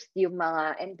forced yung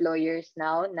mga employers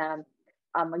now na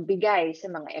magbigay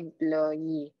sa mga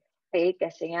employee. Okay,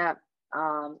 kasi nga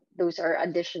those are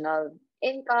additional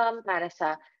income para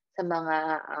sa mga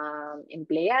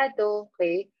empleyado,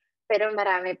 okay? Pero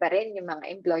marami pa rin yung mga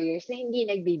employers na hindi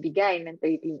nagbibigay ng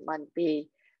 13th month pay.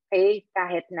 Okay?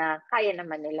 Kahit na kaya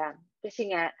naman nila. Kasi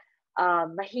nga,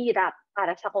 mahirap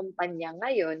para sa kumpanya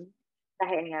ngayon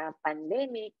dahil nga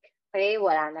pandemic, okay?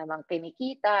 Wala namang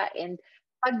kinikita, and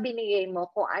pag binigay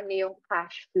mo kung ano yung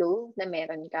cash flow na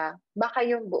meron ka, baka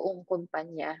yung buong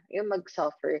kumpanya yung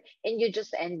mag-suffer and you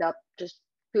just end up just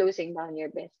closing down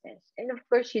your business. And of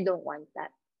course, you don't want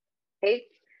that. Okay?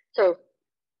 So,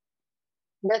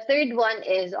 the third one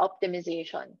is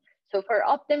optimization. So for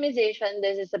optimization,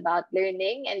 this is about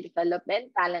learning and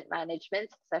development, talent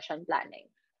management, succession planning.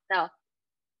 Now,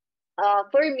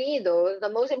 for me though,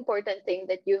 the most important thing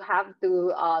that you have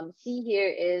to see here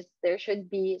is there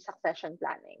should be succession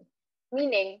planning.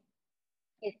 Meaning,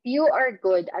 if you are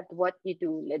good at what you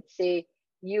do, let's say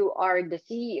you are the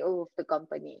CEO of the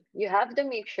company, you have to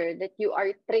make sure that you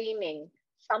are training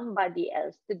somebody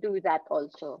else to do that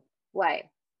also.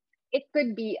 Why? It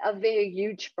could be a very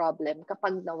huge problem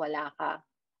kapag nawala ka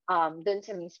dun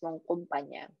sa mismong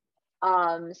kumpanya.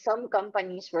 Some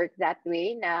companies work that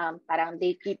way na parang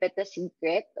they keep it a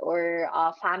secret, or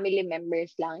family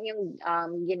members lang yung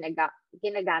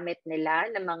ginagamit nila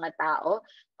ng mga tao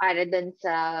para dun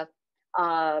sa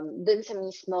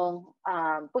mismong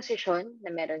posisyon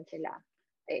na meron sila.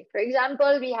 Okay. For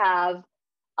example, we have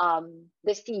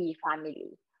the C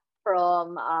family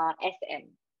from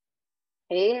SM.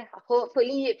 Okay,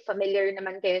 hopefully familiar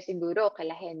naman kayo siguro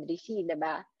kala Henry C, 'di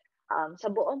ba? Sa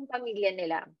buong pamilya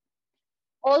nila,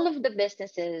 all of the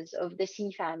businesses of the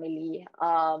C family,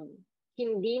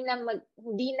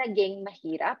 hindi naging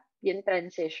mahirap yung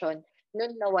transition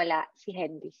nung nawala si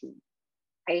Henry C.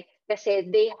 Okay?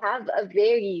 Kasi they have a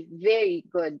very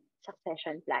good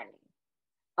succession planning.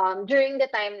 During the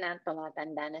time na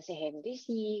tumatanda na si Henry C,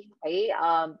 okay,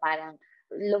 parang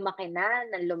lumaki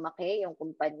yung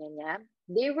kumpanya niya,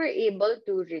 they were able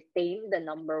to retain the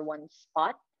number one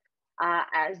spot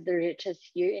as the richest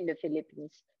here in the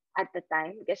Philippines at the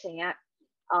time. Kasi nga,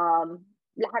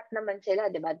 lahat naman sila,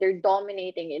 di ba? They're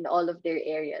dominating in all of their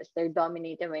areas. They're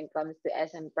dominating when it comes to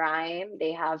SM Prime.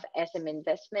 They have SM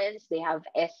Investments. They have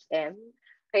SM.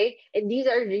 Okay? And these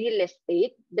are real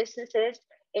estate businesses,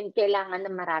 and kailangan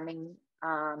ng maraming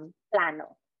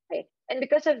plano. Okay? And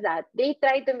because of that, they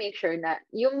try to make sure na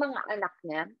yung mga anak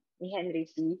niya, ni Henry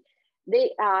C.,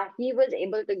 he was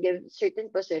able to give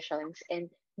certain positions, and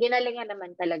ginalingan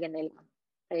naman talaga nila.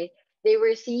 Okay? They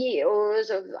were CEOs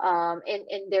of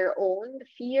in their own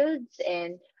fields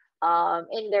and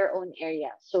in their own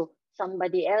area. So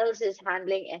somebody else is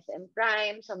handling SM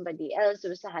Prime, somebody else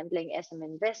was handling SM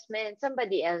Investment,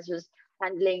 somebody else was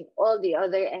handling all the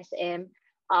other SM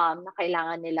na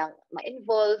kailangan nilang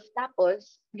ma-involve,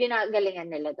 tapos ginagalingan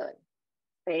nila doon.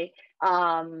 Okay?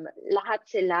 Lahat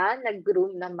sila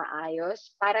nag-groom na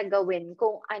maayos para gawin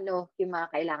kung ano yung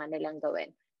mga kailangan nilang gawin.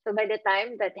 So by the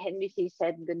time that Henry C.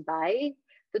 said goodbye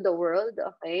to the world,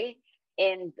 okay,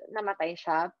 and namatay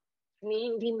siya,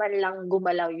 hindi man lang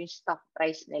gumalaw yung stock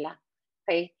price nila.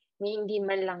 Okay? Hindi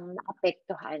man lang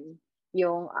naapektuhan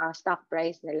yung stock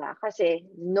price nila kasi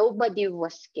nobody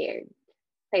was scared.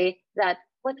 Okay, that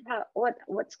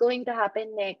what's going to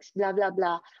happen next, blah blah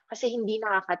blah, kasi hindi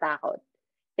nakakatakot.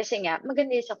 Kasi nga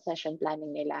maganda yung succession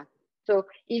planning nila. So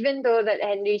even though that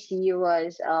Henry C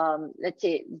was let's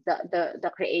say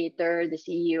the creator, the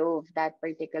CEO of that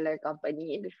particular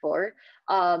company before,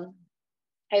 um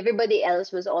everybody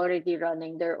else was already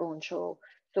running their own show.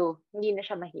 So, hindi na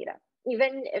siya mahirap.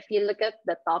 Even if you look at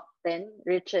the top 10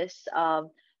 richest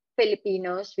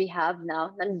Filipinos we have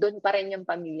now, nandun pa rin yung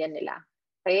pamilya nila.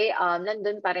 Okay?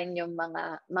 Nandun pa rin yung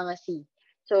mga C.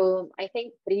 So, I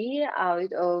think 3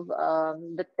 out of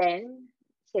the 10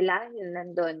 sila yung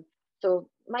nandun.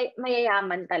 So,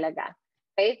 mayayaman talaga.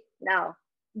 Okay? Now,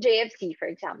 JFC,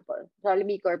 for example,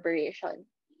 Jollibee Corporation.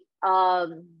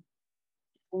 Um,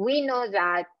 we know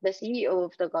that the CEO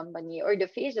of the company or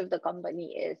the face of the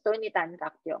company is Tony Tan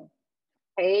Caktiong.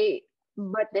 Okay,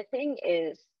 but the thing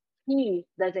is, he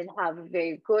doesn't have a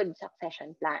very good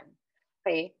succession plan.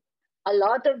 Okay, a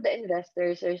lot of the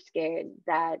investors are scared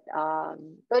that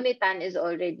Tony Tan is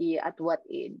already at what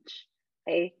age?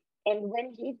 Okay, and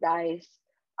when he dies,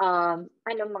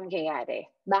 anong mangyayari?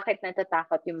 Bakit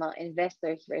natatakot yung mga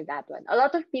investors for that one? A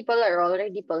lot of people are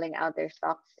already pulling out their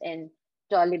stocks in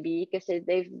Jollibee kasi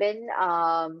they've been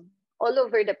all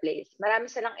over the place.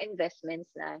 Marami silang investments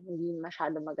na hindi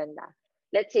masyado maganda.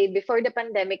 Let's say before the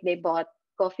pandemic, they bought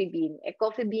Coffee Bean.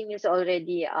 Coffee Bean is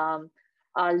already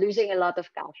losing a lot of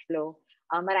cash flow.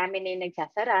 Marami na yung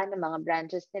nagsasara ng mga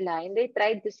branches nila and they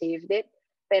tried to save it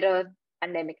pero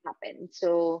pandemic happened.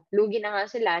 So, lugi na nga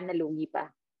sila, nalugi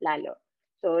pa lalo.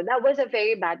 So, that was a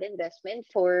very bad investment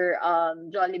for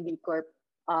Jollibee Corp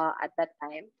at that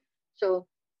time. So,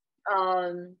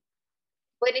 um,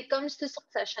 when it comes to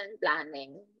succession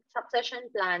planning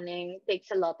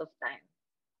takes a lot of time.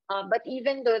 But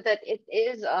even though that it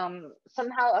is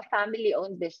somehow a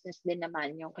family-owned business din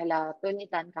naman yung kala Tony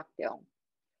Tan Caktiong,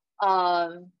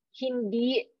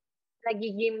 hindi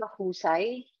nagiging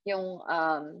mahusay yung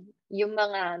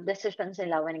mga decisions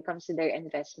nila when it comes to their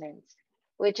investments.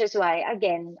 Which is why,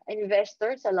 again, a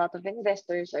lot of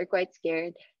investors are quite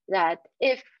scared that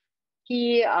if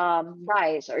he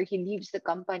dies or he leaves the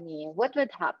company, what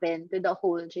would happen to the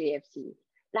whole JFC?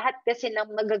 Lahat kasi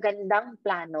ng magagandang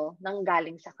plano nang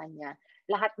galing sa kanya.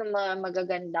 Lahat ng mga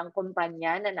magagandang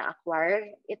kumpanya na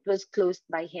na-acquire, it was closed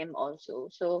by him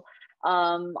also. So,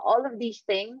 all of these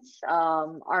things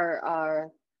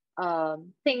are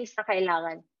things na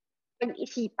kailangan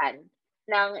pag-isipan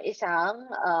ng isang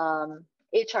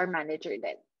HR manager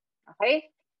din.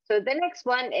 Okay? So the next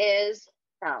one is,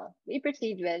 now, we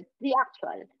proceed with the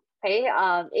actual, okay,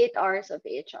 8 hours of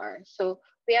HR. So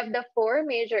we have the four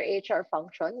major HR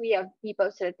function. We have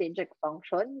people strategic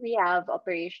function. We have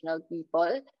operational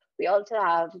people. We also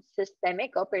have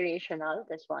systemic operational,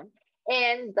 this one.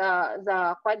 And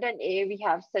the quadrant A, we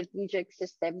have strategic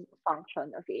system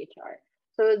function of HR.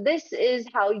 So this is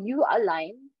how you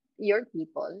align your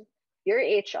people, your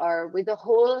HR with the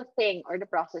whole thing or the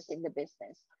process in the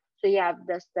business. So you have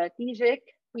the strategic,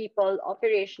 people,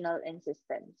 operational, and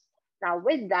systems. Now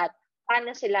with that,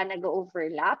 paano sila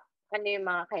nag-overlap? Ano yung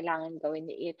mga kailangan gawin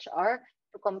ni HR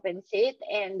to compensate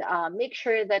and make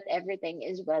sure that everything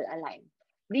is well aligned.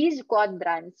 These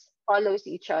quadrants follows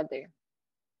each other.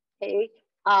 Okay?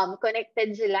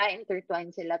 Connected sila,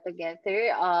 intertwined sila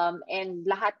together, and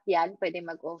lahat yan pwede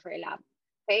mag-overlap.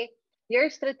 Okay? Your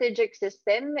strategic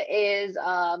system is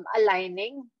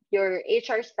aligning your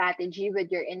HR strategy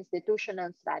with your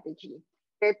institutional strategy.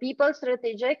 Your people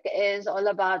strategic is all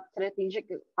about strategic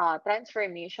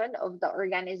transformation of the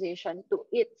organization to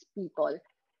its people.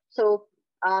 So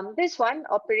this one,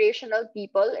 operational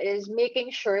people, is making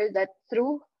sure that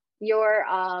through your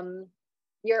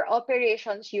your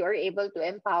operations, you are able to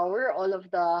empower all of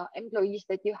the employees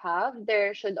that you have.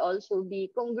 There should also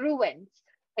be congruence,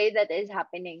 okay, that is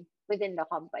happening within the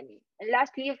company. And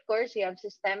lastly, of course, you have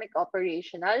systemic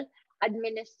operational,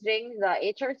 administering the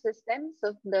HR systems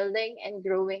of building and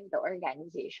growing the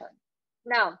organization.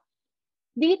 Now,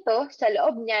 dito, sa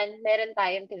loob niyan, meron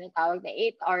tayong tinatawag na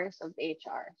 8 hours of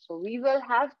HR. So we will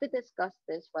have to discuss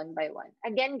this one by one.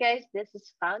 Again, guys, this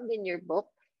is found in your book.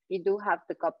 You do have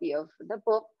the copy of the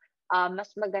book.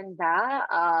 Mas maganda,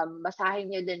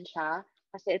 basahin nyo din siya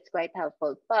kasi it's quite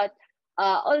helpful. But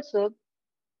also,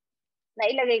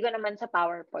 nailagay ko naman sa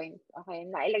PowerPoint. Okay?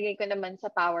 Nailagay ko naman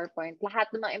sa PowerPoint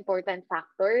lahat ng mga important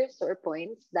factors or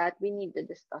points that we need to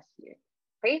discuss here.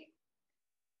 Okay?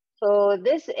 So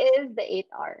this is the 8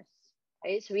 R's.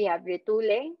 Okay, so we have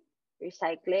retooling,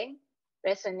 recycling,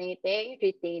 resonating,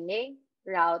 retaining,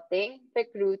 routing,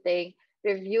 recruiting,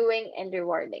 reviewing, and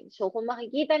rewarding. So kung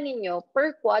makikita ninyo,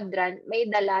 per quadrant, may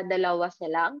dala-dalawa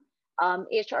silang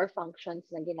HR functions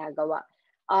na ginagawa.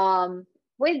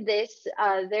 With this,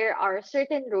 there are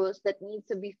certain roles that need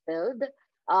to be filled,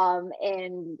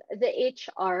 and the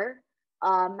HR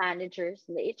managers,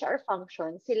 the HR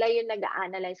function, sila yung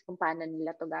nag-analyze kung paano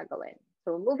nila to gagawin.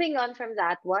 So moving on from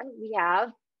that one, we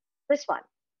have this one,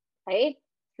 right?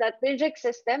 Strategic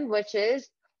system, which is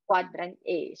quadrant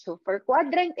A. So for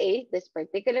quadrant A, this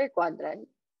particular quadrant,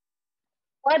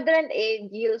 quadrant A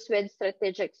deals with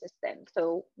strategic system.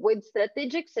 So with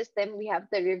strategic system, we have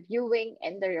the reviewing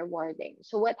and the rewarding.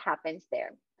 So what happens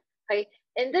there? Okay.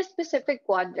 In this specific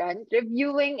quadrant,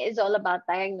 reviewing is all about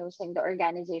diagnosing the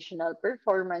organizational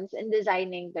performance and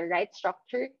designing the right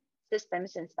structure,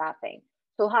 systems, and staffing.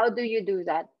 So how do you do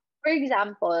that? For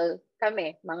example,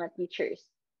 kami, mga teachers.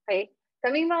 Okay?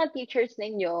 Kami mga teachers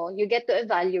ninyo, you get to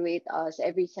evaluate us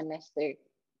every semester.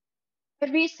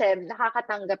 Every sem,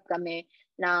 nakakatanggap kami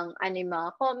ng ano yung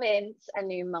mga comments,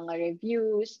 ano yung mga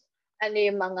reviews, ano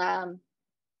yung mga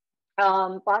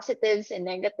positives and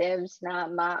negatives na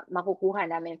makukuha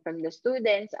namin from the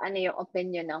students, ano yung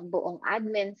opinion ng buong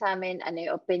admin sa amin, ano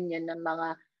yung opinion ng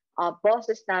mga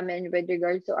bosses namin with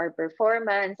regards to our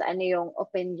performance, ano yung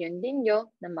opinion ninyo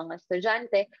ng mga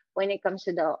estudyante when it comes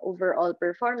to the overall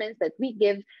performance that we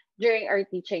give during our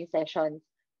teaching sessions.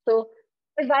 So,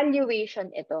 evaluation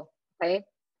ito. Okay?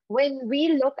 When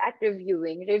we look at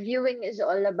reviewing, reviewing is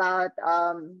all about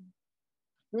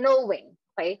knowing,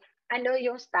 okay? Ano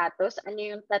yung status, ano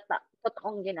yung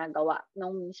totoong ginagawa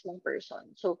ng mismong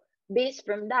person. So, based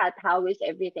from that, how is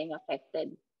everything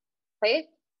affected?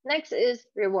 Okay? Next is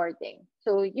rewarding.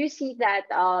 So, you see that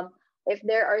if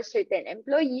there are certain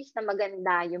employees na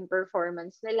maganda yung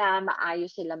performance nila,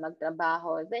 maayos sila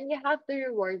magtrabaho, then you have to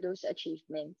reward those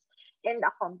achievements and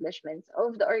accomplishments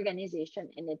of the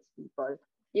organization and its people.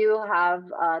 You have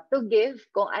to give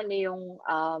kung ano yung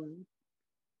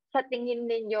sa tingin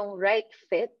ninyong right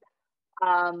fit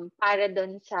para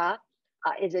dun sa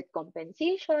is it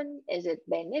compensation, is it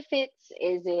benefits,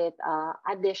 is it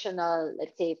additional,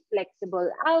 let's say, flexible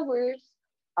hours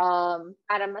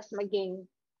para mas maging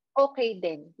okay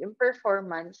din yung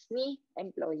performance ni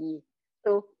employee.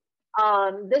 So,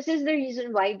 this is the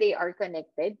reason why they are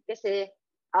connected kasi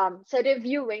sa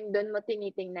reviewing, doon mo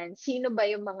tinitingnan sino ba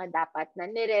yung mga dapat na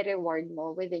nire-reward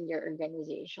mo within your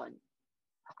organization.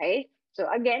 Okay? So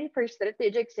again, for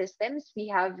strategic systems, we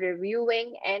have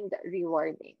reviewing and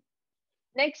rewarding.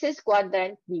 Next is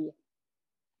quadrant B.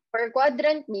 For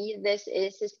quadrant B, this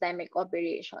is systemic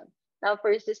operation. Now,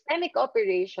 for systemic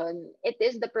operation, it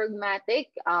is the programmatic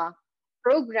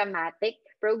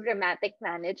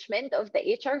management of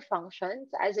the HR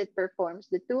functions as it performs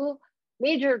the two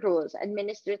major roles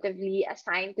administratively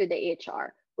assigned to the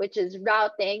HR, which is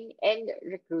routing and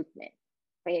recruitment.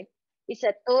 Okay?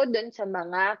 Isa to dun sa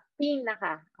mga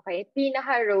pinaka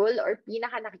role or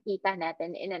pinaka nakikita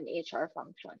natin in an HR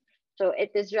function. So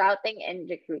it is routing and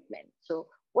recruitment. So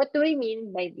what do we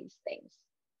mean by these things?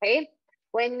 Okay?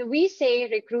 When we say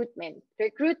recruitment,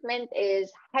 recruitment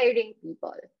is hiring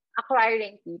people,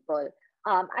 acquiring people,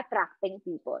 attracting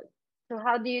people. So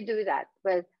how do you do that?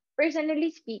 Well,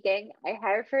 personally speaking, I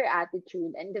hire for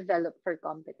attitude and develop for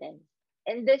competence.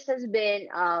 And this has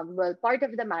been, well, part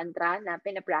of the mantra na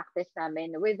pinapractice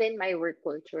namin within my work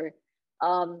culture.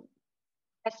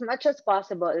 As much as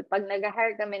possible, pag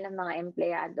nag-hire kami ng mga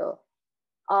empleyado,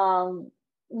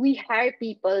 we hire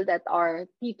people that are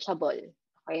teachable.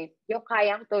 Okay? Yung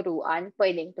kayang turuan,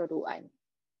 pwedeng turuan.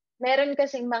 Meron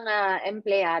kasing mga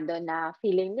empleyado na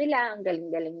feeling nila, ang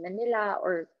galing-galing na nila,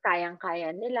 or kayang-kaya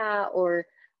nila, or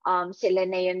sila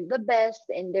na yun the best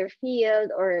in their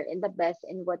field, or in the best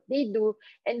in what they do.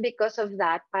 And because of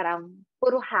that, parang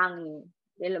puro hangin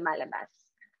yung lumalabas.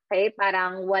 Okay?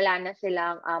 Parang wala na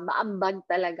silang maambag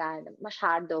talaga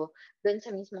masyado dun sa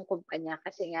mismong kumpanya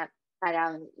kasi nga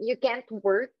parang you can't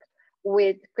work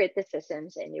with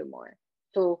criticisms anymore.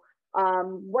 So,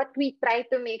 what we try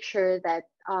to make sure that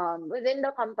within the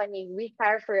company, we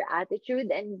hire for attitude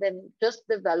and then just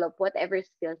develop whatever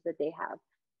skills that they have.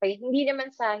 Okay? Hindi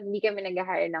naman sa hindi kami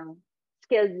nag-hire ng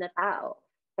skilled na tao.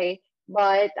 Okay?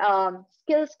 But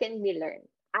skills can be learned.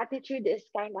 Attitude is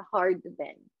kind of hard to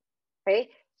bend. Okay?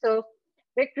 So,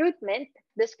 recruitment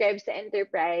describes the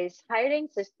enterprise hiring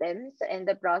systems and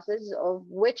the process of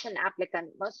which an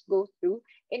applicant must go through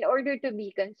in order to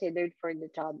be considered for the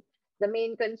job. The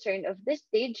main concern of this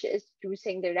stage is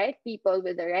choosing the right people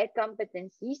with the right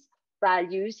competencies,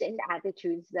 values, and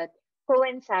attitudes that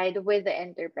coincide with the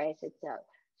enterprise itself.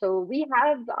 So we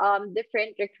have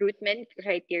different recruitment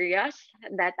criteria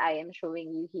that I am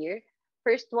showing you here.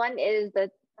 First one is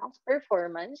that past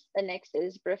performance. The next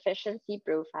is proficiency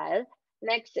profile.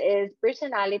 Next is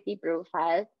personality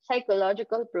profile,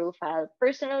 psychological profile,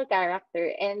 personal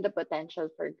character, and the potential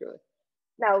for growth.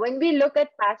 Now, when we look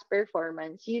at past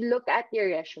performance, you look at your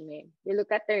resume. You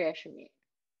look at the resume.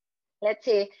 Let's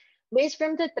say, based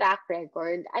from the track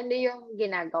record, ano yung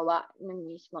ginagawa ng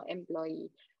mismong employee?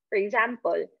 For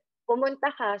example, pumunta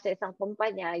ka sa isang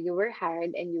kumpanya, you were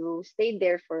hired and you stayed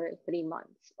there for 3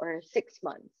 months or 6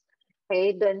 months.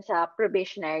 Okay, doon sa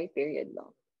probationary period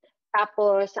mo.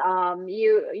 Tapos,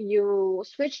 you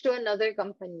switched to another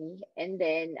company and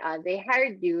then they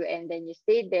hired you and then you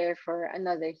stayed there for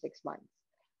another 6 months.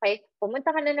 Okay?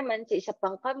 Pumunta ka na naman sa isa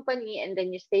pang company and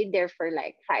then you stayed there for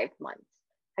like 5 months.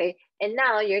 Okay? And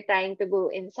now you're trying to go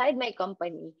inside my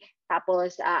company.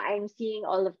 Tapos, I'm seeing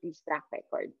all of these track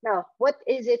record. Now, what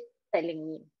is it telling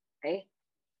me? Okay?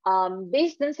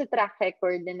 Based dun sa track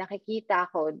record na nakikita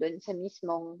ko dun sa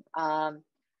mismong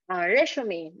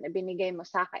resume na binigay mo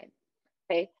sa akin,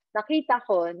 okay, nakita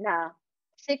ko na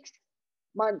 6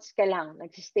 months ka lang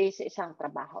nagsistay sa isang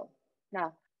trabaho.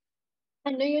 Now,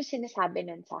 ano yung sinasabi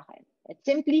nun sa akin? It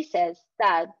simply says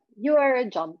that you are a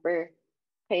jumper.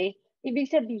 Okay?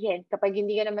 Ibig sabihin, kapag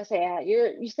hindi ka na masaya,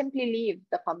 you simply leave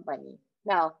the company.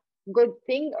 Now, good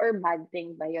thing or bad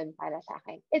thing ba yun para sa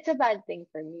akin? It's a bad thing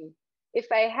for me.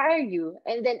 If I hire you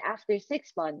and then after 6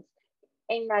 months,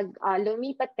 ay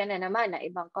lumipat ka na naman na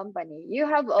ibang company, you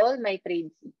have all my trade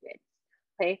secrets.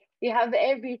 Okay? You have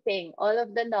everything, all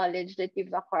of the knowledge that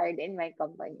you've acquired in my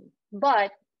company. But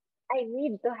I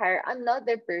need to hire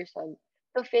another person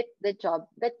to fit the job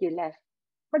that you left.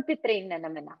 Magti-train na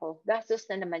naman ako. Gastos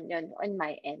na naman yon on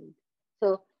my end.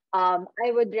 So,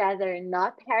 I would rather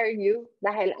not hire you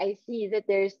dahil I see that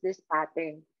there's this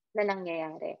pattern na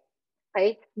nangyayari.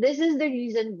 Okay? This is the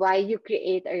reason why you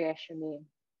create a resume.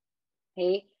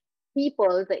 Okay?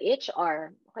 People, the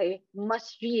HR, okay,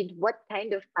 must read what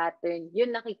kind of pattern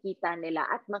yung nakikita nila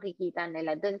at makikita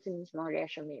nila dun sa mismong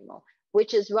resume mo.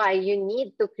 Which is why you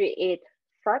need to create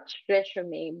such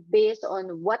resume based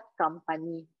on what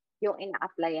company yung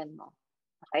ina-applyan mo.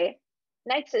 Okay?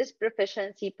 Next is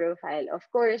proficiency profile. Of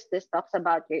course, this talks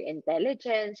about your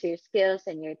intelligence, your skills,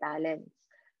 and your talents.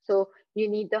 So, you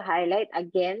need to highlight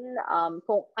again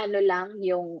kung ano lang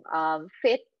yung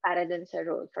fit para dun sa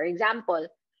role. For example,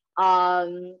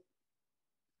 um,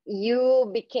 you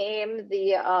became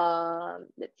the,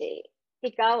 let's say,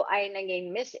 ikaw ay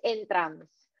naging Miss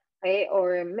Intrams, okay?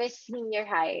 Or Miss Senior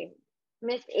High,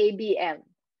 Miss ABM.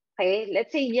 Okay? Let's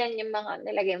say yan yung mga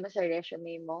nilagay mo sa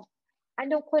resume mo.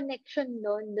 Anong connection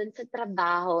nun dun sa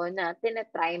trabaho na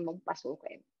tinatry mong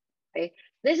pasukin? Okay?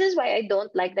 This is why I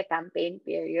don't like the campaign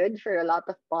period for a lot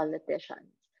of politicians.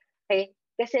 Okay?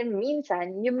 Kasi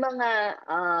minsan, yung mga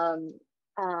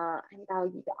ang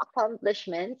tawag dito,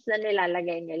 accomplishments na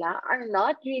nilalagay nila are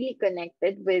not really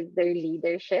connected with their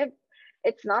leadership.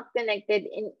 It's not connected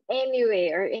in any way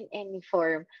or in any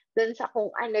form dun sa kung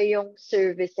ano yung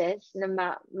services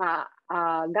na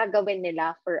gagawin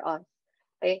nila for us.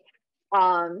 Okay?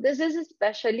 This is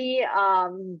especially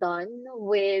done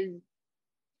with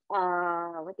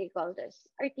what do you call this?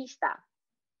 Artista.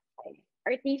 Okay.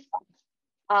 Artista.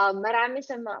 Marami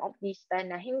sa mga artista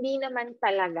na hindi naman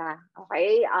talaga,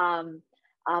 okay,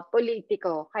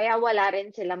 politiko. Kaya wala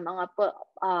rin silang mga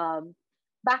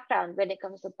background when it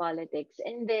comes to politics.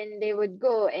 And then they would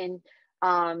go and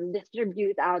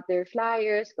distribute out their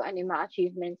flyers, kung ano yung mga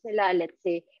achievements nila. Let's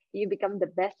say, you become the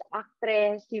best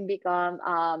actress, you become,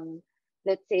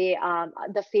 let's say,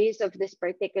 the face of this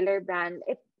particular brand.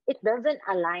 It doesn't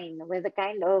align with the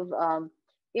kind of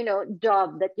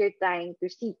job that you're trying to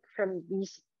seek from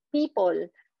these people,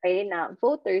 okay, na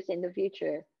voters in the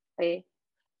future. Okay?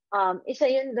 Isa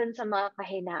yun dun sa mga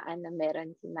kahinaan na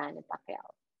meron si Manny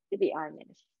Pacquiao, to be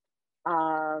honest.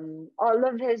 All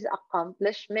of his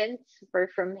accomplishments were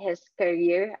from his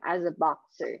career as a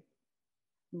boxer,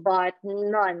 but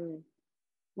none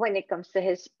when it comes to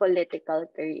his political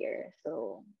career.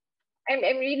 So,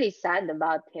 I'm really sad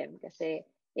about him kasi,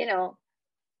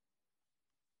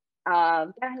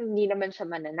 parang hindi naman siya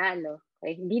mananalo.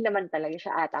 Okay? Hindi naman talaga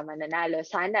siya ata mananalo.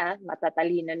 Sana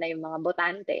matatalino na yung mga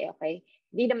botante, okay?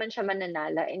 Hindi naman siya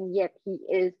mananalo and yet he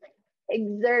is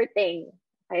exerting,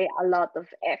 okay, a lot of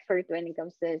effort when it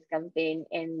comes to his campaign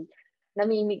and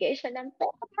namimigay siya ng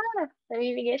pera.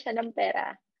 Namimigay siya ng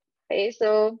pera. Okay,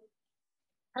 so,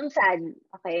 ang sad,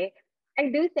 okay?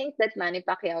 I do think that Manny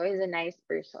Pacquiao is a nice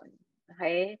person,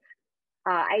 okay?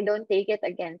 I don't take it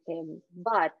against him,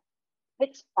 but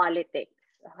it's politics,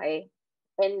 okay?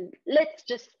 And let's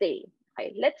just say,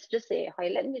 okay,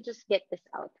 let me just get this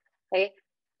out, okay?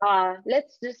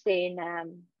 Let's just say na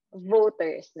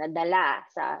voters na dala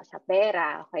sa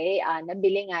pera, okay,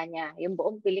 nabili nga niya yung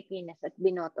buong Pilipinas at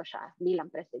binoto siya bilang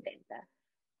presidente.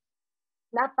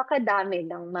 Napakadami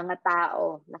ng mga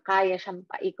tao na kaya siyang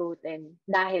paikutin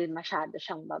dahil masyado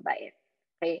siyang mabait.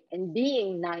 Okay? And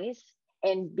being nice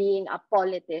and being a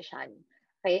politician,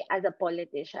 okay, as a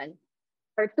politician,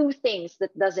 are two things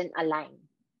that doesn't align.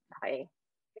 Okay?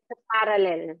 It's a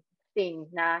parallel thing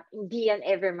na hindi yan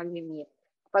ever mag-meet.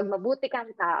 Pag mabuti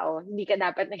kang tao, hindi ka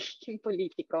dapat nagiging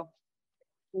politiko.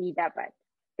 Hindi dapat.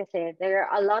 Kasi there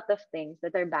are a lot of things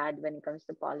that are bad when it comes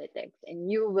to politics.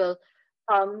 And you will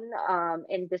come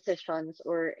in decisions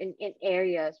or in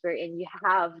areas wherein you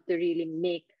have to really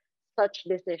make such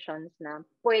decisions na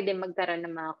pwede magkaroon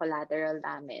ng mga collateral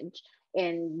damage.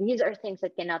 And these are things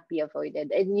that cannot be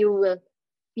avoided. And you will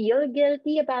feel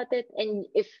guilty about it.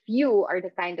 And if you are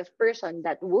the kind of person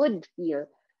that would feel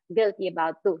guilty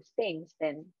about those things,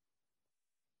 then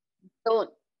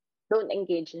don't don't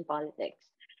engage in politics.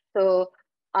 So,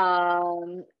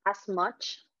 as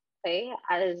much, okay,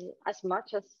 as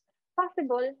much as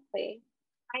possible, okay,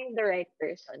 find the right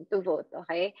person to vote,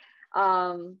 okay.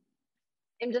 Um,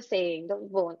 I'm just saying,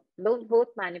 don't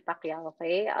vote Manny Pacquiao,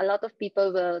 okay. A lot of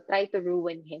people will try to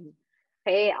ruin him,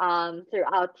 okay,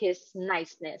 throughout his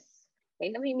niceness.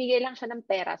 Okay, namimigay lang siya ng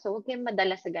pera, so huwag kayong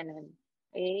madala sa ganun.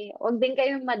 Okay, huwag din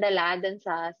kayong madala dun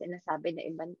sa sinasabi na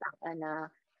ibang tao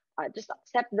na just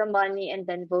accept the money and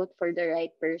then vote for the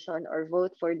right person or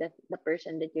vote for the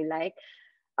person that you like.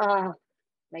 Ah,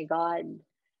 my God.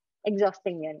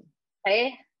 Exhausting yun.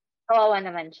 Okay? Kawawa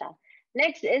naman siya.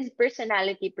 Next is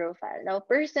personality profile. Now,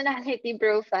 personality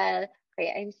profile,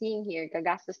 okay, I'm seeing here,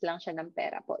 gagastos lang siya ng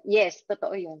pera po. Yes,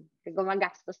 totoo yun.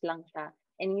 Gumagastos lang siya.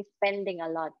 And he's spending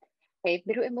a lot. Okay,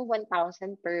 biruin mo 1,000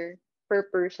 per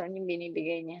person yung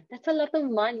binibigay niya. That's a lot of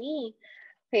money.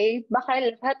 Okay,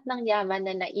 baka lahat ng yaman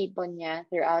na naipon niya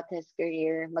throughout his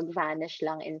career mag-vanish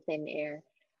lang in thin air.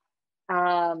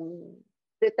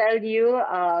 To tell you,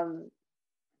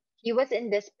 he was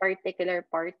in this particular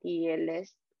party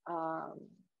list.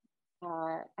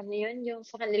 Ano yun? Yung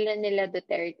sa kanila nila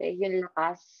Duterte, yung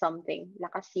Lakas something.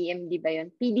 Lakas CMD ba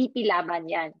yun? PDP Laban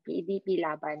yan. PDP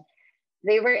Laban.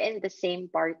 They were in the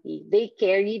same party. They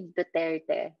carried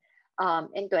Duterte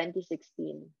in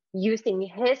 2016 using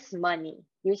his money,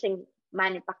 using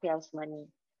Manny Pacquiao's money.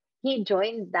 He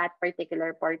joined that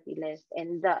particular party list,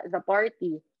 and the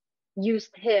party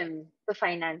used him to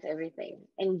finance everything.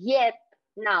 And yet,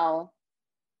 now,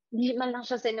 hindi man lang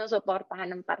siya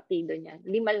sinusuportahan ng partido niya.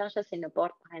 Hindi man lang siya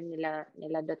sinuportahan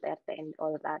nila Duterte and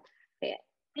all that. Kaya,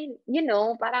 you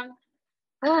know, parang,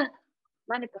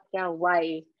 Manny Pacquiao,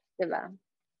 why? Diba?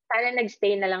 Sana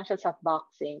nagstay na lang siya sa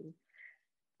boxing.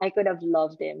 I could have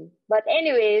loved him. But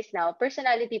anyways, now,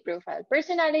 personality profile.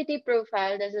 Personality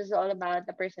profile, this is all about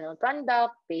the personal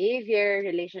conduct, behavior,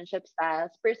 relationship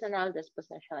styles, personal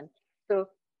disposition.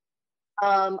 So,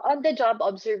 on the job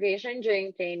observation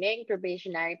during training,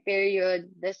 probationary period,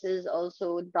 this is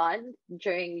also done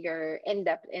during your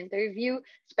in-depth interview,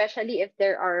 especially if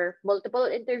there are multiple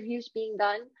interviews being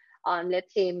done. Let's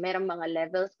say, merong mga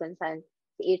levels kung saan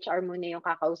si HR muna yung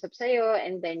kakausap sa'yo,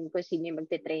 and then kung sino yung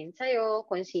magte-train sa'yo,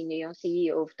 kung sino yung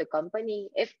CEO of the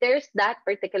company. If there's that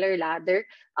particular ladder,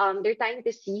 they're trying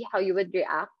to see how you would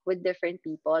react with different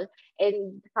people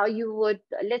and how you would,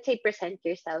 let's say, present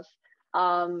yourself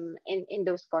in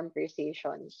those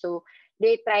conversations. So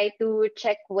they try to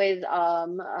check with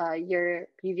your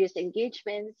previous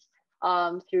engagements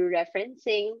through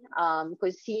referencing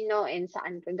kung sino and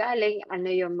saan ka galing, ano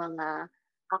yung mga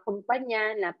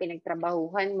kumpanya na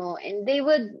pinagtrabahuhan mo, and they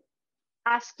would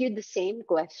ask you the same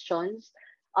questions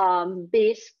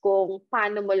based kung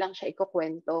paano mo lang siya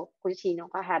ikukwento, kung sino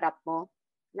kaharap mo,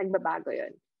 nagbabago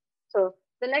yun. So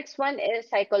the next one is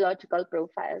psychological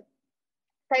profile.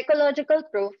 Psychological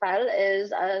profile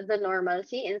is the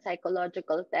normalcy in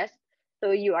psychological test.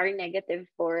 So you are negative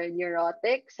for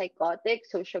neurotic, psychotic,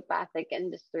 sociopathic,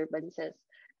 and disturbances.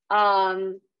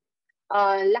 Um,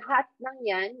 lahat ng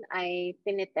yan ay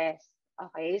tinetest,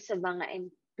 okay, sa mga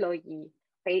employee.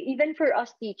 Okay, even for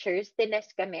us teachers,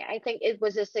 tinest kami. I think it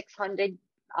was a 600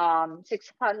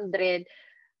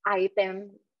 item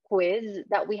quiz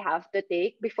that we have to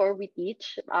take before we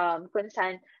teach. Kung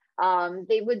saan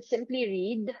they would simply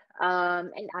read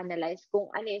and analyze kung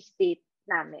ano yung state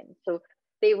namin. So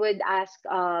they would ask,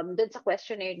 dun sa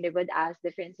questionnaire, they would ask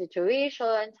different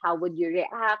situations. How would you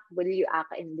react? Will you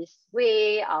act in this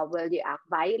way? Will you act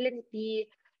violently?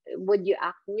 Would you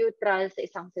act neutral sa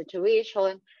isang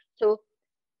situation? So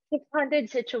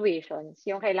 600 situations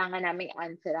yung kailangan naming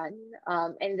answeran.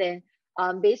 And then,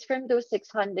 based from those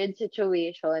 600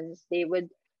 situations, they would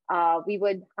we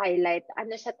would highlight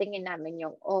ano sa tingin namin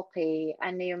yung okay,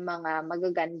 ano yung mga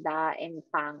magaganda and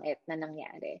pangit na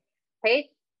nangyari.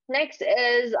 Okay? Next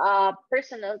is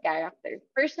personal character.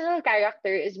 Personal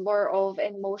character is more of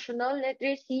emotional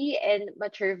literacy and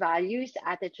mature values,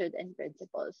 attitude, and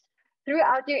principles.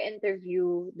 Throughout your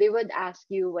interview, they would ask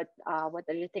you what are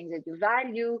the things that you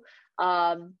value,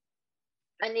 um,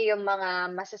 ano yung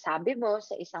mga masasabi mo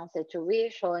sa isang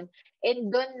situation, and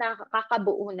doon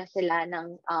nakakabuo na sila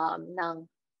ng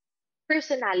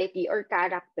personality or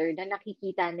character na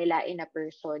nakikita nila in a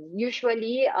person.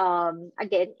 Usually,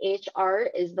 again,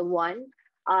 HR is the one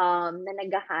na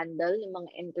nag-handle ng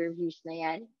mga interviews na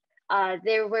yan.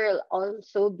 There will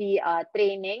also be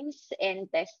trainings and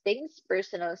testings,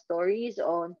 personal stories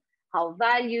on how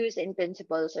values and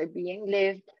principles are being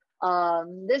lived.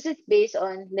 This is based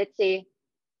on, let's say,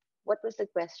 what was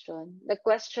the question? The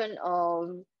question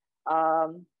of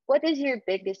what is your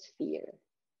biggest fear?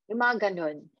 Yung mga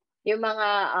ganun. Yung mga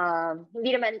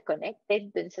hindi naman connected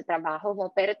dun sa trabaho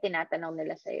mo pero tinatanong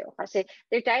nila sa'yo. Kasi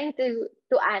they're trying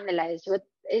to analyze what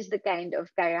is the kind of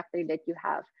character that you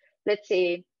have. Let's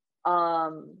say,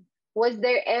 was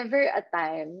there ever a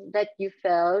time that you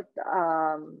felt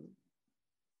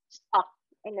stuck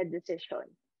in a decision?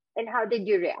 And how did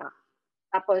you react?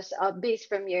 Tapos, based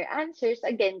from your answers,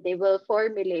 again, they will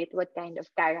formulate what kind of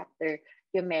character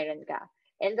yung meron ka.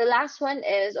 And the last one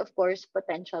is, of course,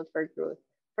 potential for growth.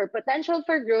 For potential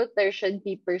for growth, there should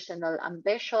be personal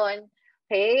ambition,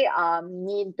 okay,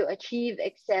 need to achieve,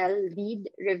 excel,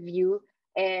 lead, review,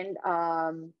 and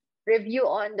review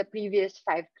on the previous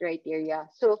five criteria.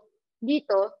 So,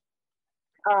 dito,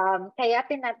 kaya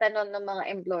tinatanong ng mga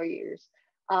employers,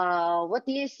 what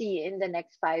do you see in the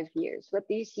next 5 years? What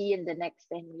do you see in the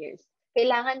next 10 years?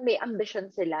 Kailangan may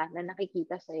ambition sila na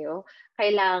nakikita sa'yo.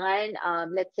 Kailangan,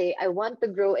 let's say, I want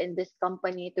to grow in this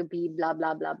company to be blah,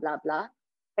 blah, blah, blah, blah.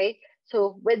 Okay?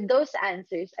 So, with those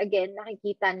answers, again,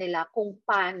 nakikita nila kung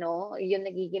paano yung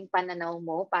nagiging pananaw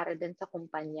mo para din sa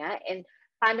kumpanya and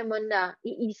paano mo na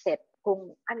iisip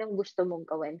kung anong gusto mong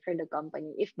gawin for the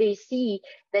company. If they see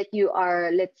that you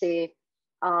are, let's say,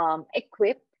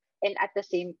 equipped and at the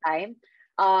same time,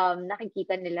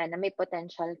 nakikita nila na may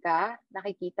potential ka,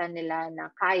 nakikita nila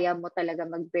na kaya mo talaga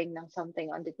mag-bring ng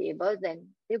something on the table, then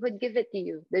they would give it to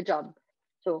you, the job.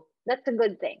 So, that's a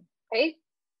good thing. Okay?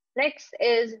 Next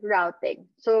is routing.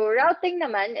 So, routing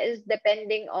naman is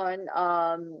depending on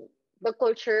the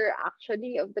culture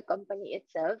actually of the company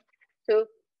itself. So,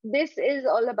 this is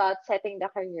all about setting the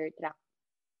career track.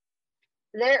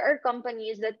 There are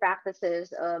companies that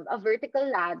practices a vertical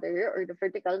ladder or the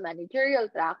vertical managerial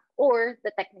track or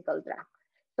the technical track.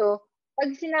 So,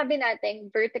 pag sinabi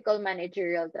natin vertical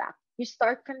managerial track, you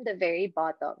start from the very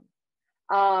bottom.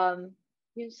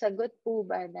 Yung sagot po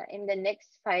ba na in the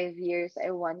next 5 years,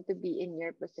 I want to be in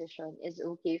your position is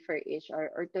okay for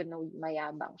HR or to know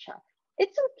mayabang siya.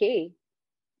 It's okay.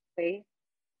 Okay?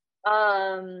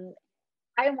 Um,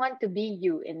 I want to be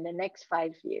you in the next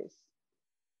 5 years.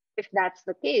 If that's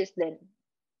the case, then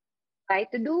try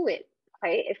to do it.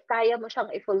 Okay? If kaya mo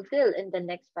siyang i-fulfill in the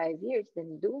next 5 years,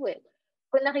 then do it.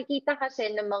 Kung nakikita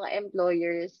kasi ng mga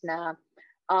employers na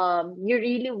you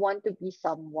really want to be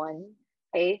someone,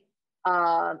 okay,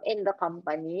 in the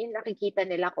company, nakikita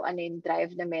nila kung ano yung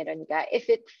drive na meron ka. If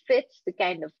it fits the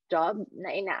kind of job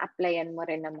na ina-applyan mo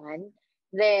rin naman,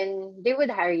 then they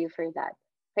would hire you for that.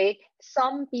 Okay?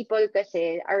 Some people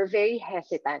kasi are very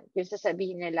hesitant. Yung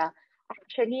sasabihin nila,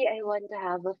 actually, I want to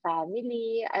have a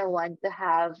family. I want to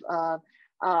have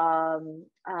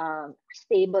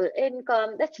stable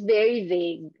income. That's very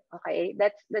vague. Okay,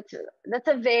 that's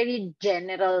a very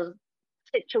general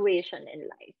situation in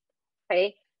life.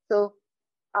 Okay, so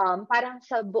parang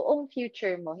sa buong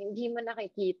future mo, hindi mo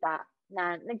nakikita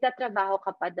na nagtatrabaho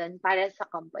ka pa din para sa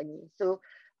company. So,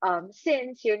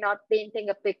 since you're not painting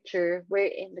a picture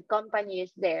wherein the company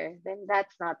is there, then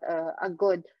that's not a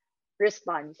good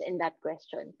response in that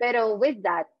question. Pero with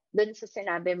that, dun sa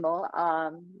sinabi mo,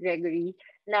 Gregory,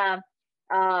 na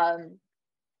um,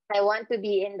 I want to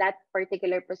be in that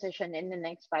particular position in the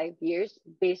next 5 years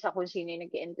based sa kung sino yung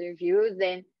nag-interview,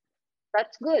 then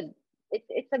that's good.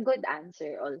 It's a good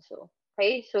answer also.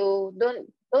 Okay? So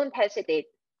don't hesitate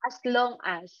as long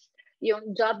as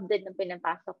yung job din na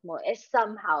pinapasok mo is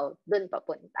somehow dun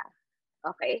papunta.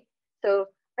 Okay? So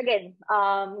again,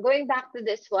 going back to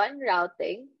this one,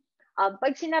 routing.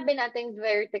 Pag sinabi natin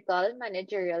vertical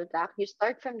managerial track, you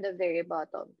start from the very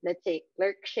bottom. Let's say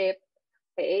clerkship,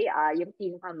 okay, yung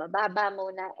pinakamababa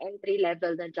muna, entry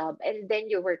level na job, and then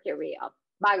you work your way up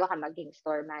bago ka maging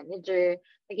store manager,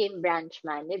 maging branch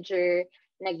manager,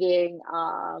 naging,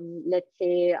 let's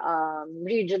say,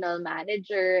 regional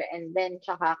manager, and then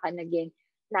tsaka ka naging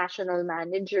national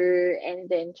manager, and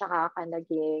then tsaka ka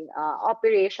naging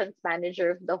operations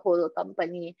manager of the whole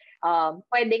company.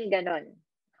 Pwedeng ganon.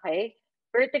 Okay?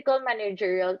 Vertical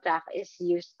managerial track is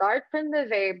you start from the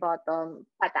very bottom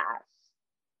pataas.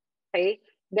 Okay?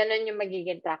 Ganon yung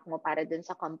magiging track mo para dun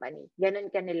sa company. Ganon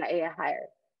ka nila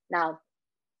i-hire. Now,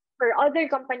 for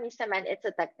other companies naman, it's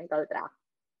a technical track.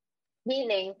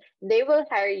 Meaning, they will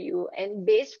hire you, and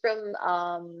based from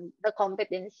the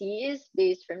competencies,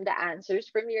 based from the answers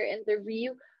from your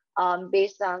interview,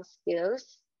 based on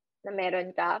skills na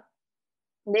meron ka,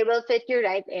 they will fit you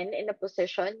right in a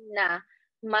position na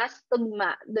mas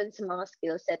tugma dun sa mga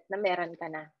skill set na meron ka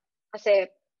na. Kasi,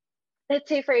 let's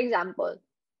say for example,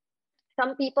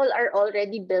 some people are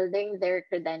already building their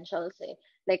credentials eh.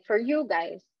 Like for you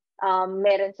guys,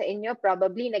 meron sa inyo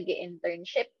probably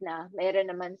nag-internship na. Meron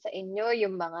naman sa inyo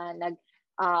yung mga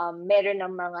meron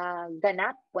ng mga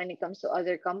ganap when it comes to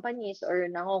other companies or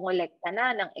nangongolekta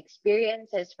na ng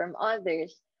experiences from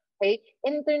others. Okay?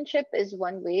 Internship is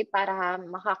one way para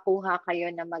makakuha kayo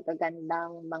ng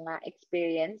magagandang mga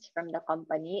experience from the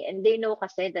company, and they know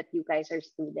kasi that you guys are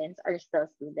students, are still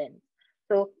students.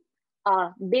 So,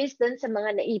 based dun sa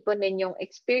mga naipon ninyong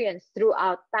experience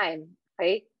throughout time,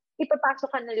 okay? Ipapasok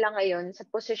ka nila ngayon sa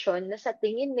posisyon na sa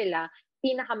tingin nila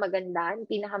pinakamagandaan,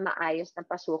 pinakamaayos na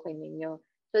pasukin ninyo.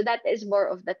 So that is more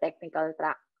of the technical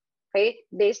track. Okay?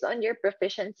 Based on your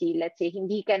proficiency, let's say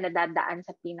hindi ka nadadaan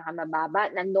sa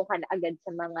pinakamababa, nandun ka na agad sa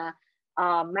mga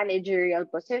managerial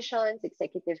positions,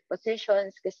 executive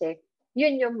positions, kasi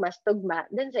yun yung mas tugma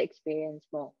dun sa experience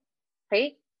mo.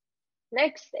 Okay?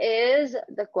 Next is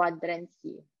the quadrant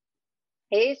C.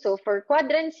 Okay, so for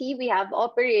quadrant C, we have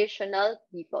operational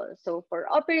people. So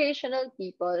for operational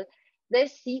people,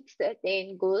 this seeks to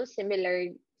attain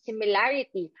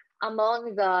similarity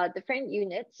among the different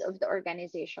units of the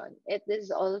organization. It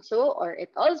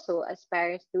also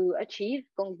aspires to achieve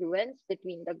congruence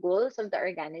between the goals of the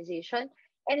organization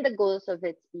and the goals of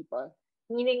its people,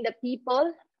 meaning the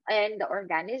people and the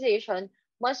organization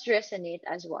must resonate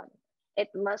as one. It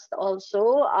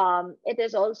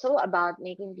is also about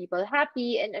making people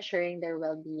happy and assuring their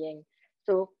well-being.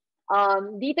 So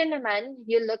dito naman,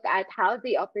 you look at how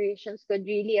the operations could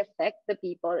really affect the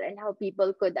people and how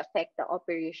people could affect the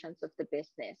operations of the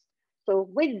business.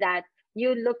 So with that,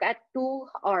 you look at two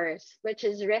R's, which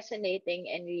is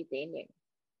resonating and retaining.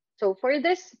 So for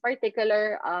this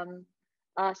particular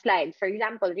slide, for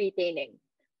example, retaining.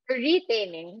 For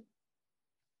retaining,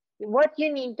 what you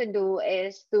need to do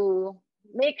is to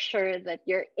make sure that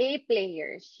your A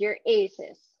players, your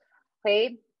aces,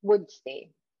 okay, would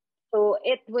stay. So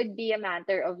it would be a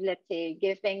matter of, let's say,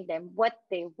 giving them what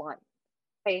they want,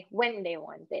 okay, when they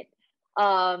want it.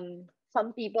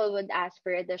 Some people would ask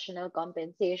for additional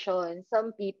compensation.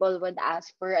 Some people would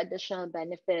ask for additional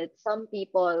benefits. Some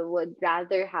people would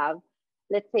rather have,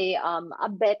 let's say, a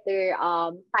better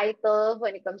title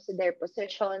when it comes to their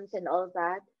positions and all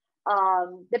that.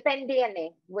 Depende yan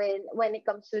eh, when it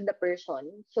comes to the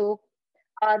person. So,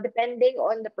 depending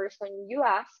on the person you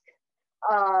ask,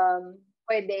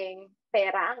 pwedeng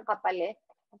pera ang kapalit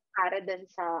para dun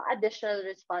sa additional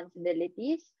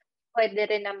responsibilities. Pwede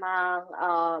rin namang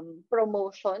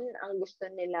promotion ang gusto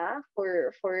nila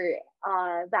for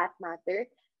that matter.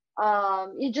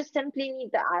 You just simply need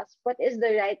to ask what is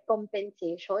the right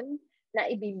compensation na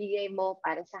ibibigay mo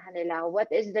para sa kanila. What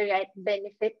is the right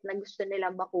benefit na gusto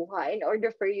nila makuha in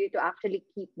order for you to actually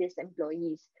keep these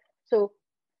employees. So,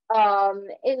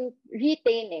 in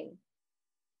retaining,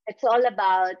 it's all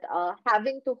about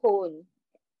having to hone,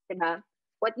 diba?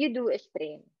 What you do is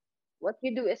train. What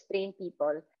you do is train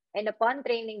people. And upon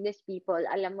training these people,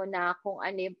 alam mo na kung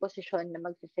ano yung posisyon na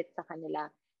mag-fit sa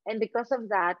kanila. And because of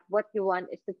that, what you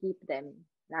want is to keep them.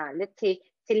 Na, let's say,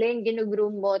 sila yung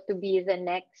ginugroom mo to be the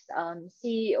next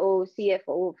CEO,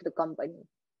 CFO of the company.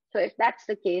 So if that's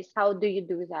the case, how do you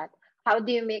do that? How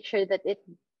do you make sure that it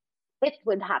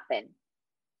would happen?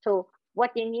 So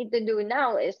what you need to do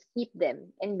now is keep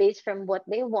them. And based from what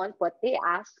they want, what they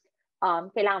ask,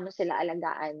 kailangan mo sila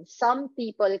alagaan. Some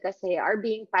people kasi are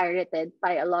being pirated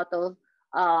by a lot of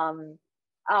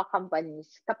companies.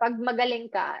 Kapag magaling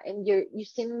ka and you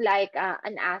seem like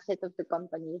an asset of the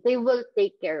company, they will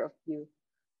take care of you.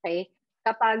 Okay?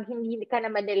 Kapag hindi ka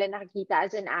naman nila nakikita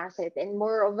as an asset and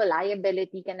more of a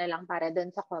liability ka na lang para dun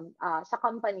sa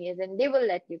company, then they will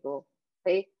let you go.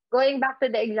 Okay? Going back to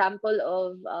the example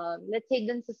of, let's say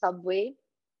dun sa subway,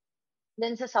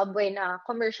 na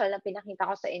commercial na pinakita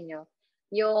ko sa inyo,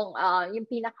 yung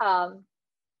pinaka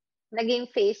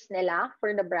naging face nila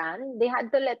for the brand, they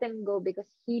had to let him go because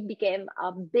he became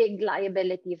a big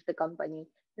liability of the company.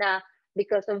 Na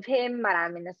because of him,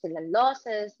 marami na silang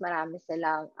losses, marami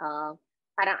silang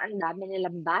parang ang dami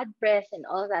nilang bad press and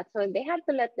all that. So they had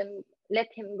to let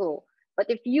him go. But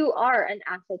if you are an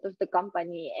asset of the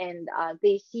company and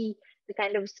they see the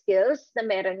kind of skills na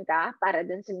meron ka para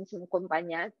dun sa mismong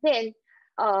kumpanya, then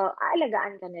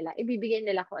aalagaan ka nila. Ibibigay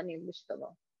nila kung ano yung gusto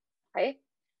mo. Okay?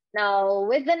 Now,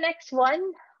 with the next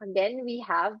one, again, we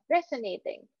have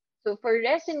resonating. So for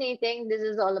resonating, this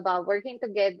is all about working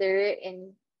together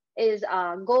and is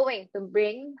going to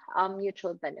bring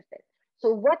mutual benefit.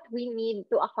 So what we need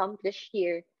to accomplish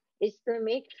here is to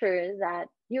make sure that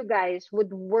you guys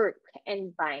would work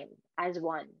and bind as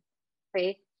one.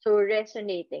 Okay? So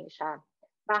resonating siya.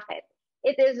 Bakit?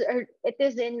 It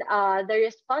is in the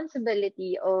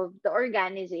responsibility of the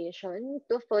organization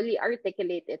to fully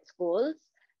articulate its goals,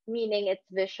 meaning its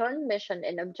vision, mission,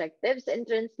 and objectives, and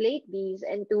translate these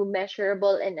into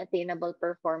measurable and attainable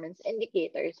performance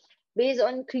indicators based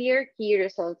on clear key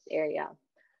results area.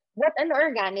 What an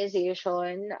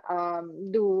organization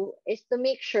do is to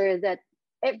make sure that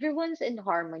everyone's in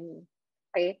harmony.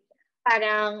 Okay?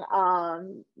 Parang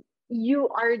you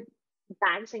are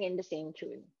dancing in the same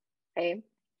tune. Okay?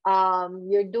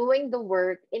 You're doing the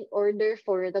work in order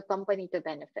for the company to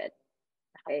benefit.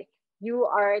 Okay? You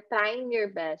are trying your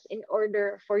best in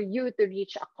order for you to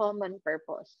reach a common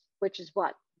purpose, which is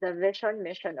what? The vision,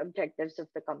 mission, objectives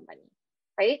of the company.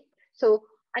 Right? So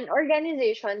an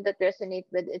organization that resonates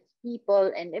with its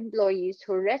people and employees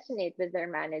who resonate with their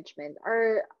management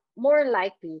are more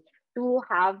likely to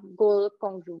have goal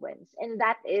congruence. And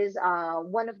that is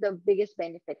one of the biggest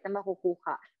benefits na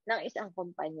makukuha ng isang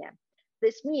kumpanya.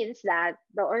 This means that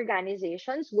the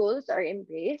organization's goals are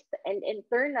embraced and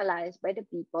internalized by the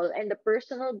people, and the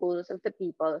personal goals of the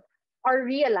people are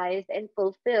realized and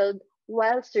fulfilled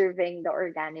while serving the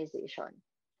organization.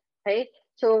 Right?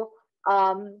 So,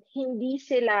 hindi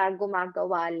sila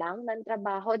gumagawa lang ng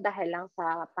trabaho dahil lang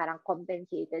sa parang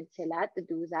compensated sila to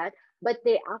do that, but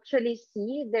they actually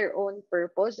see their own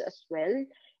purpose as well.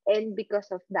 And because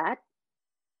of that,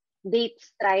 they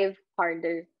strive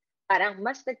harder. Parang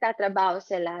mas nagtatrabaho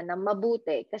sila ng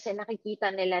mabuti kasi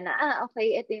nakikita nila na,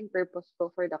 okay, ito yung purpose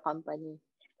ko for the company.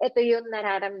 Ito yung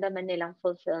nararamdaman nilang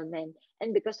fulfillment.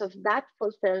 And because of that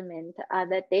fulfillment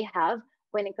that they have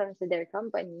when it comes to their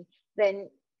company,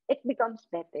 then it becomes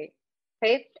better.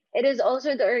 Okay? It is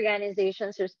also the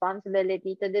organization's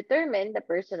responsibility to determine the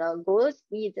personal goals,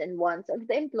 needs, and wants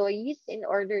of the employees in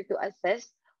order to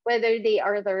assess whether they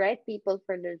are the right people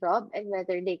for the job and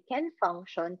whether they can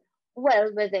function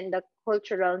well within the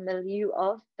cultural milieu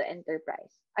of the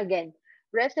enterprise. Again,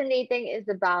 resonating is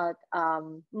about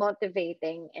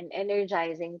motivating and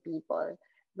energizing people.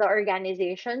 The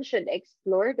organization should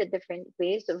explore the different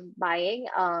ways of buying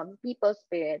people's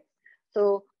spirits.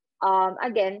 So,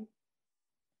 again,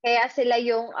 kaya sila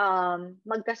yung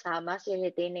magkasama, si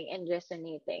retaining and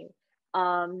resonating.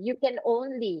 You can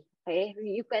only, okay,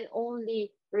 you can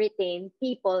only retain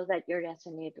people that you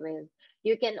resonate with.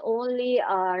 You can only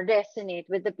resonate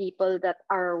with the people that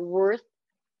are worth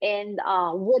and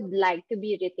would like to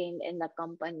be retained in the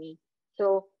company.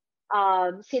 So,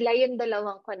 sila yung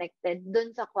dalawang connected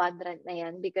dun sa quadrant na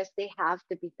yan because they have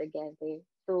to be together.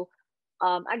 So,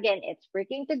 again, it's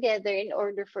working together in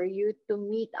order for you to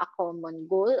meet a common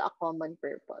goal, a common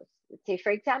purpose. Let's say,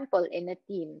 for example, in a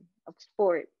team of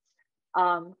sports,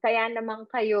 kaya naman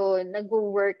kayo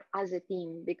nag-work as a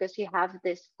team because you have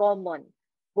this common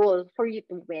goal for you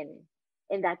to win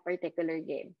in that particular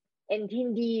game. And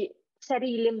hindi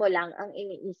sarili mo lang ang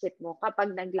iniisip mo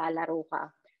kapag naglalaro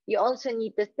ka. You also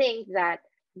need to think that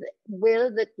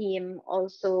will the team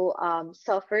also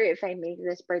suffer if I make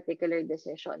this particular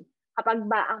decision? Kapag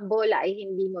ba ang bola ay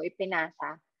hindi mo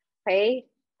ipinasa, okay?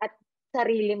 At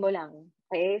sarili mo lang,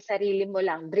 okay? Sarili mo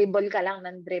lang, dribble ka lang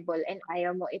ng dribble and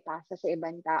ayaw mo ipasa sa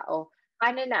ibang tao.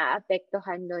 Paano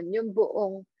naaapektuhan nun yung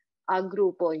buong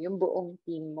grupo, yung buong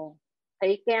team mo?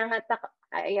 Okay? Kaya nga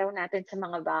ayaw natin sa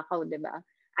mga bakaw, di ba?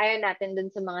 Ayaw natin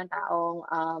dun sa mga taong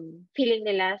feeling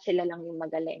nila sila lang yung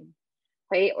magaling.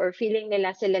 Okay? Or feeling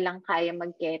nila sila lang kaya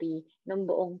mag-carry ng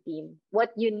buong team.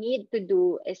 What you need to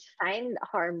do is find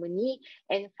harmony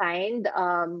and find,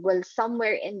 well,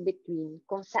 somewhere in between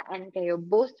kung saan kayo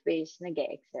both ways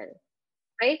nag-excel.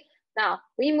 Okay? Now,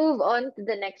 we move on to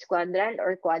the next quadrant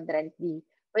or quadrant D,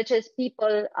 which is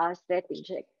people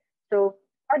strategic. So,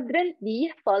 quadrant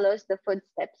D follows the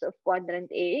footsteps of quadrant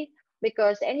A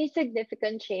because any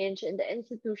significant change in the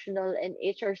institutional and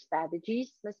HR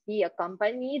strategies must be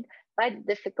accompanied by the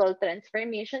difficult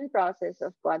transformation process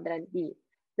of quadrant D.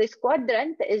 This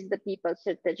quadrant is the people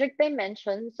strategic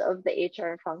dimensions of the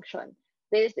HR function.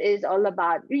 This is all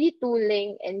about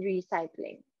retooling and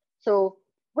recycling. So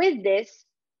with this,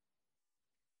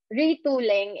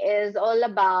 retooling is all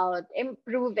about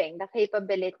improving the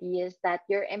capabilities that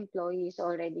your employees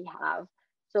already have.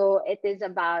 So it is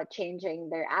about changing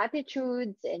their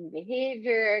attitudes and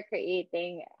behavior,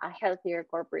 creating a healthier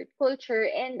corporate culture,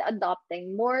 and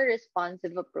adopting more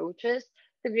responsive approaches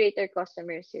to greater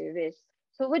customer service.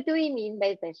 So what do we mean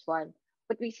by this one?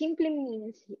 What we simply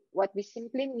mean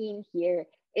here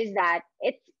is that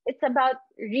it's about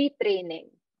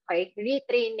retraining, okay?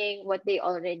 Retraining what they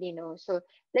already know. So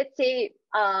let's say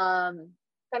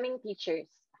coming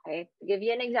teachers, okay, to give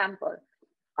you an example,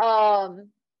 um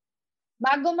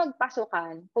bago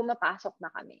magpasukan, pumapasok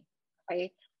na kami,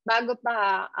 okay, bago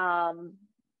pa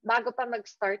bago pa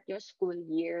mag-start yung school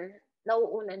year,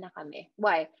 nauuna na kami.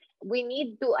 Why? We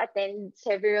need to attend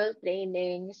several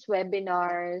trainings,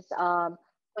 webinars,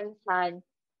 kung saan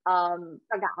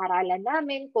pag-aaralan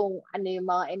namin kung ano yung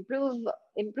mga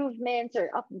improvements or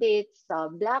updates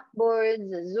sa Blackboard,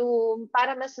 sa Zoom,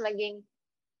 para mas maging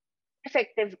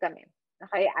effective kami,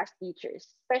 okay, as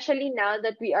teachers. Especially now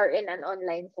that we are in an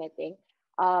online setting,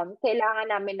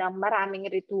 kailangan namin ng maraming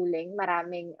retooling,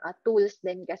 maraming tools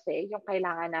din kasi yung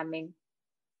kailangan namin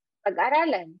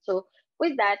pag-aralan. So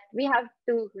with that, we have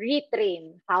to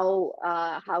retrain how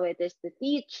it is to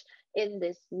teach in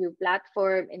this new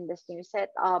platform, in this new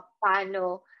setup,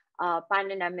 paano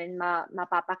namin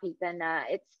mapapakita na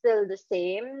it's still the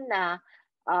same, na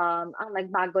ang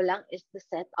nagbago lang is the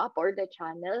setup or the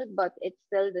channel, but it's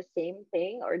still the same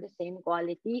thing or the same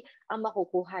quality ang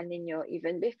makukuha ninyo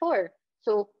even before.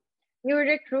 So new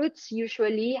recruits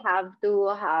usually have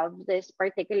to have this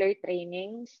particular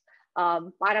trainings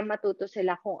para matuto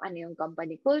sila kung ano yung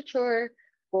company culture,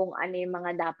 kung ano yung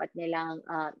mga dapat nilang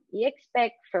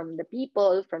i-expect from the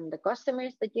people, from the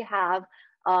customers that you have,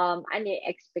 ano yung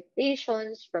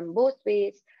expectations from both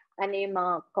ways, ano yung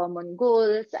mga common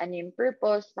goals, ano yung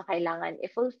purpose na kailangan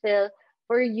i-fulfill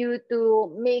for you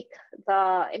to make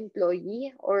the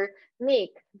employee or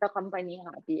make the company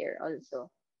happier also.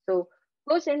 So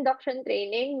post-induction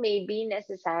training may be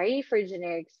necessary for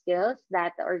generic skills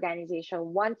that the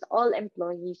organization wants all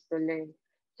employees to learn.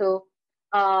 So,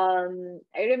 I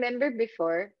remember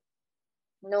before,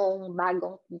 nung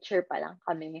bagong teacher pa lang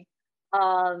kami,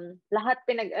 lahat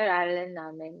pinag-aralan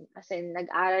namin. As in,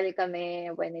 nag-aral kami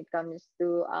when it comes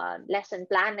to lesson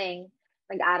planning.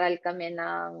 Nag-aral kami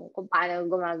ng kung paano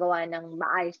gumagawa ng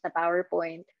maayos na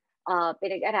PowerPoint.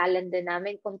 Pinag-aralan din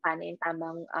namin kung paano yung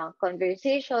tamang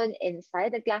conversation inside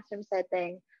the classroom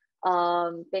setting.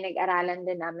 Pinag-aralan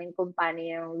din namin kung paano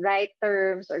yung right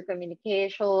terms or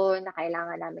communication na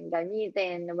kailangan namin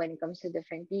gamitin when it comes to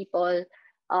different people.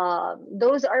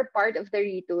 Those are part of the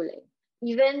retooling.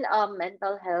 Even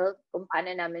mental health, kung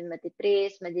paano namin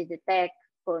matitrace, madidetect,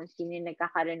 kung sino yung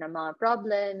nagkakaroon ng mga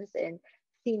problems, and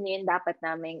sino yung dapat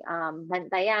naming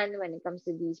bantayan when it comes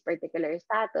to these particular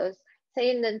status. So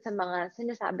yun dun sa mga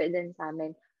sinasabi din sa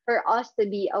amin for us to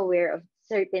be aware of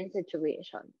certain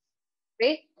situations.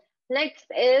 Okay? Next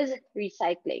is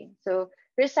recycling. So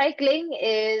recycling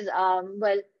is,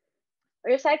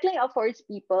 recycling affords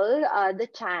people the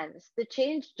chance to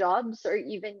change jobs or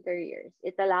even careers.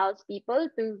 It allows people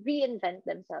to reinvent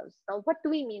themselves. Now, what do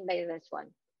we mean by this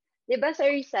one? Diba sa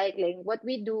recycling, what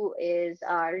we do is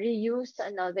reuse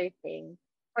another thing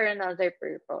for another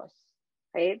purpose.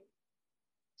 Okay?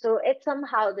 So it's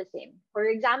somehow the same. For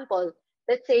example,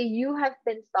 let's say you have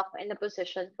been stuck in a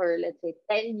position for, let's say,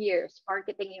 10 years,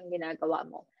 marketing yung ginagawa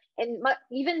mo. And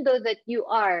even though that you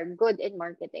are good in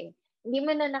marketing, hindi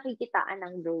mo na nakikitaan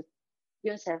ng growth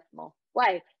yung self mo.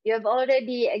 Why? You have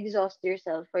already exhausted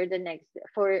yourself for the next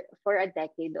for a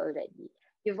decade already.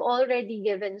 You've already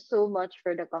given so much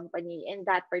for the company in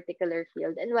that particular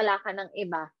field and wala ka ng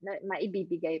iba na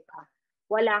maibibigay pa.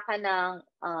 Wala ka ng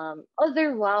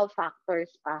other wow factors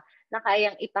pa na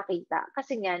kayang ipakita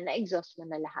kasi nga na-exhaust mo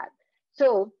na lahat.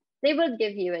 So, they will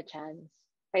give you a chance.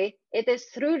 Okay? It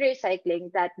is through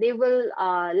recycling that they will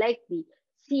likely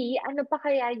see ano pa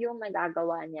kaya yung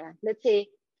magagawa niya. Let's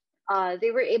say,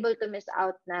 they were able to miss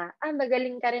out na,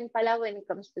 magaling ka rin pala when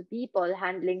it comes to people,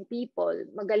 handling people.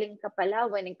 Magaling ka pala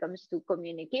when it comes to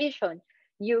communication.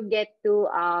 You get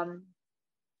to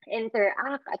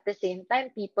interact at the same time.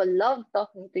 People love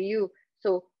talking to you.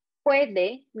 So,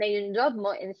 pwede na yung job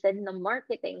mo, instead na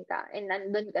marketing ka and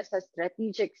nandun ka sa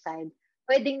strategic side,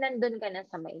 pwedeng nandun ka na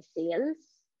sa may sales,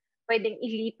 pwedeng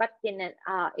ilipat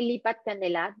ka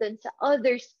nila dun sa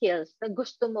other skills na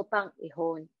gusto mo pang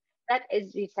i-hone. That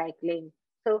is recycling.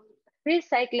 So,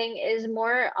 recycling is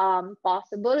more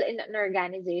possible in an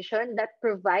organization that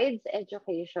provides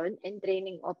education and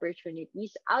training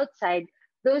opportunities outside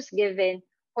those given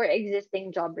for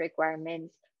existing job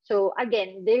requirements. So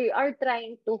again, they are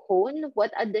trying to hone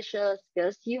what additional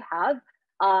skills you have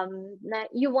na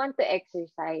you want to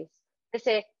exercise.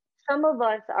 Kasi some of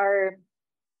us are,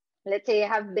 let's say,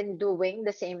 have been doing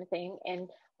the same thing and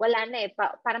wala na eh,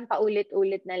 parang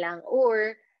paulit-ulit na lang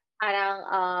or parang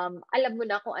alam mo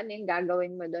na kung ano yung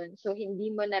gagawin mo doon. So,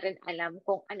 hindi mo na rin alam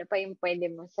kung ano pa yung pwede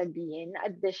mong sabihin,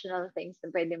 additional things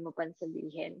na pwede mo pang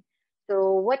sabihin.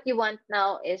 So, what you want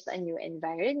now is a new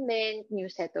environment, new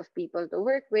set of people to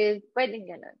work with, pwedeng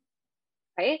ganun.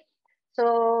 Okay?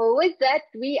 So, with that,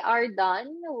 we are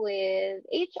done with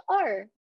HR.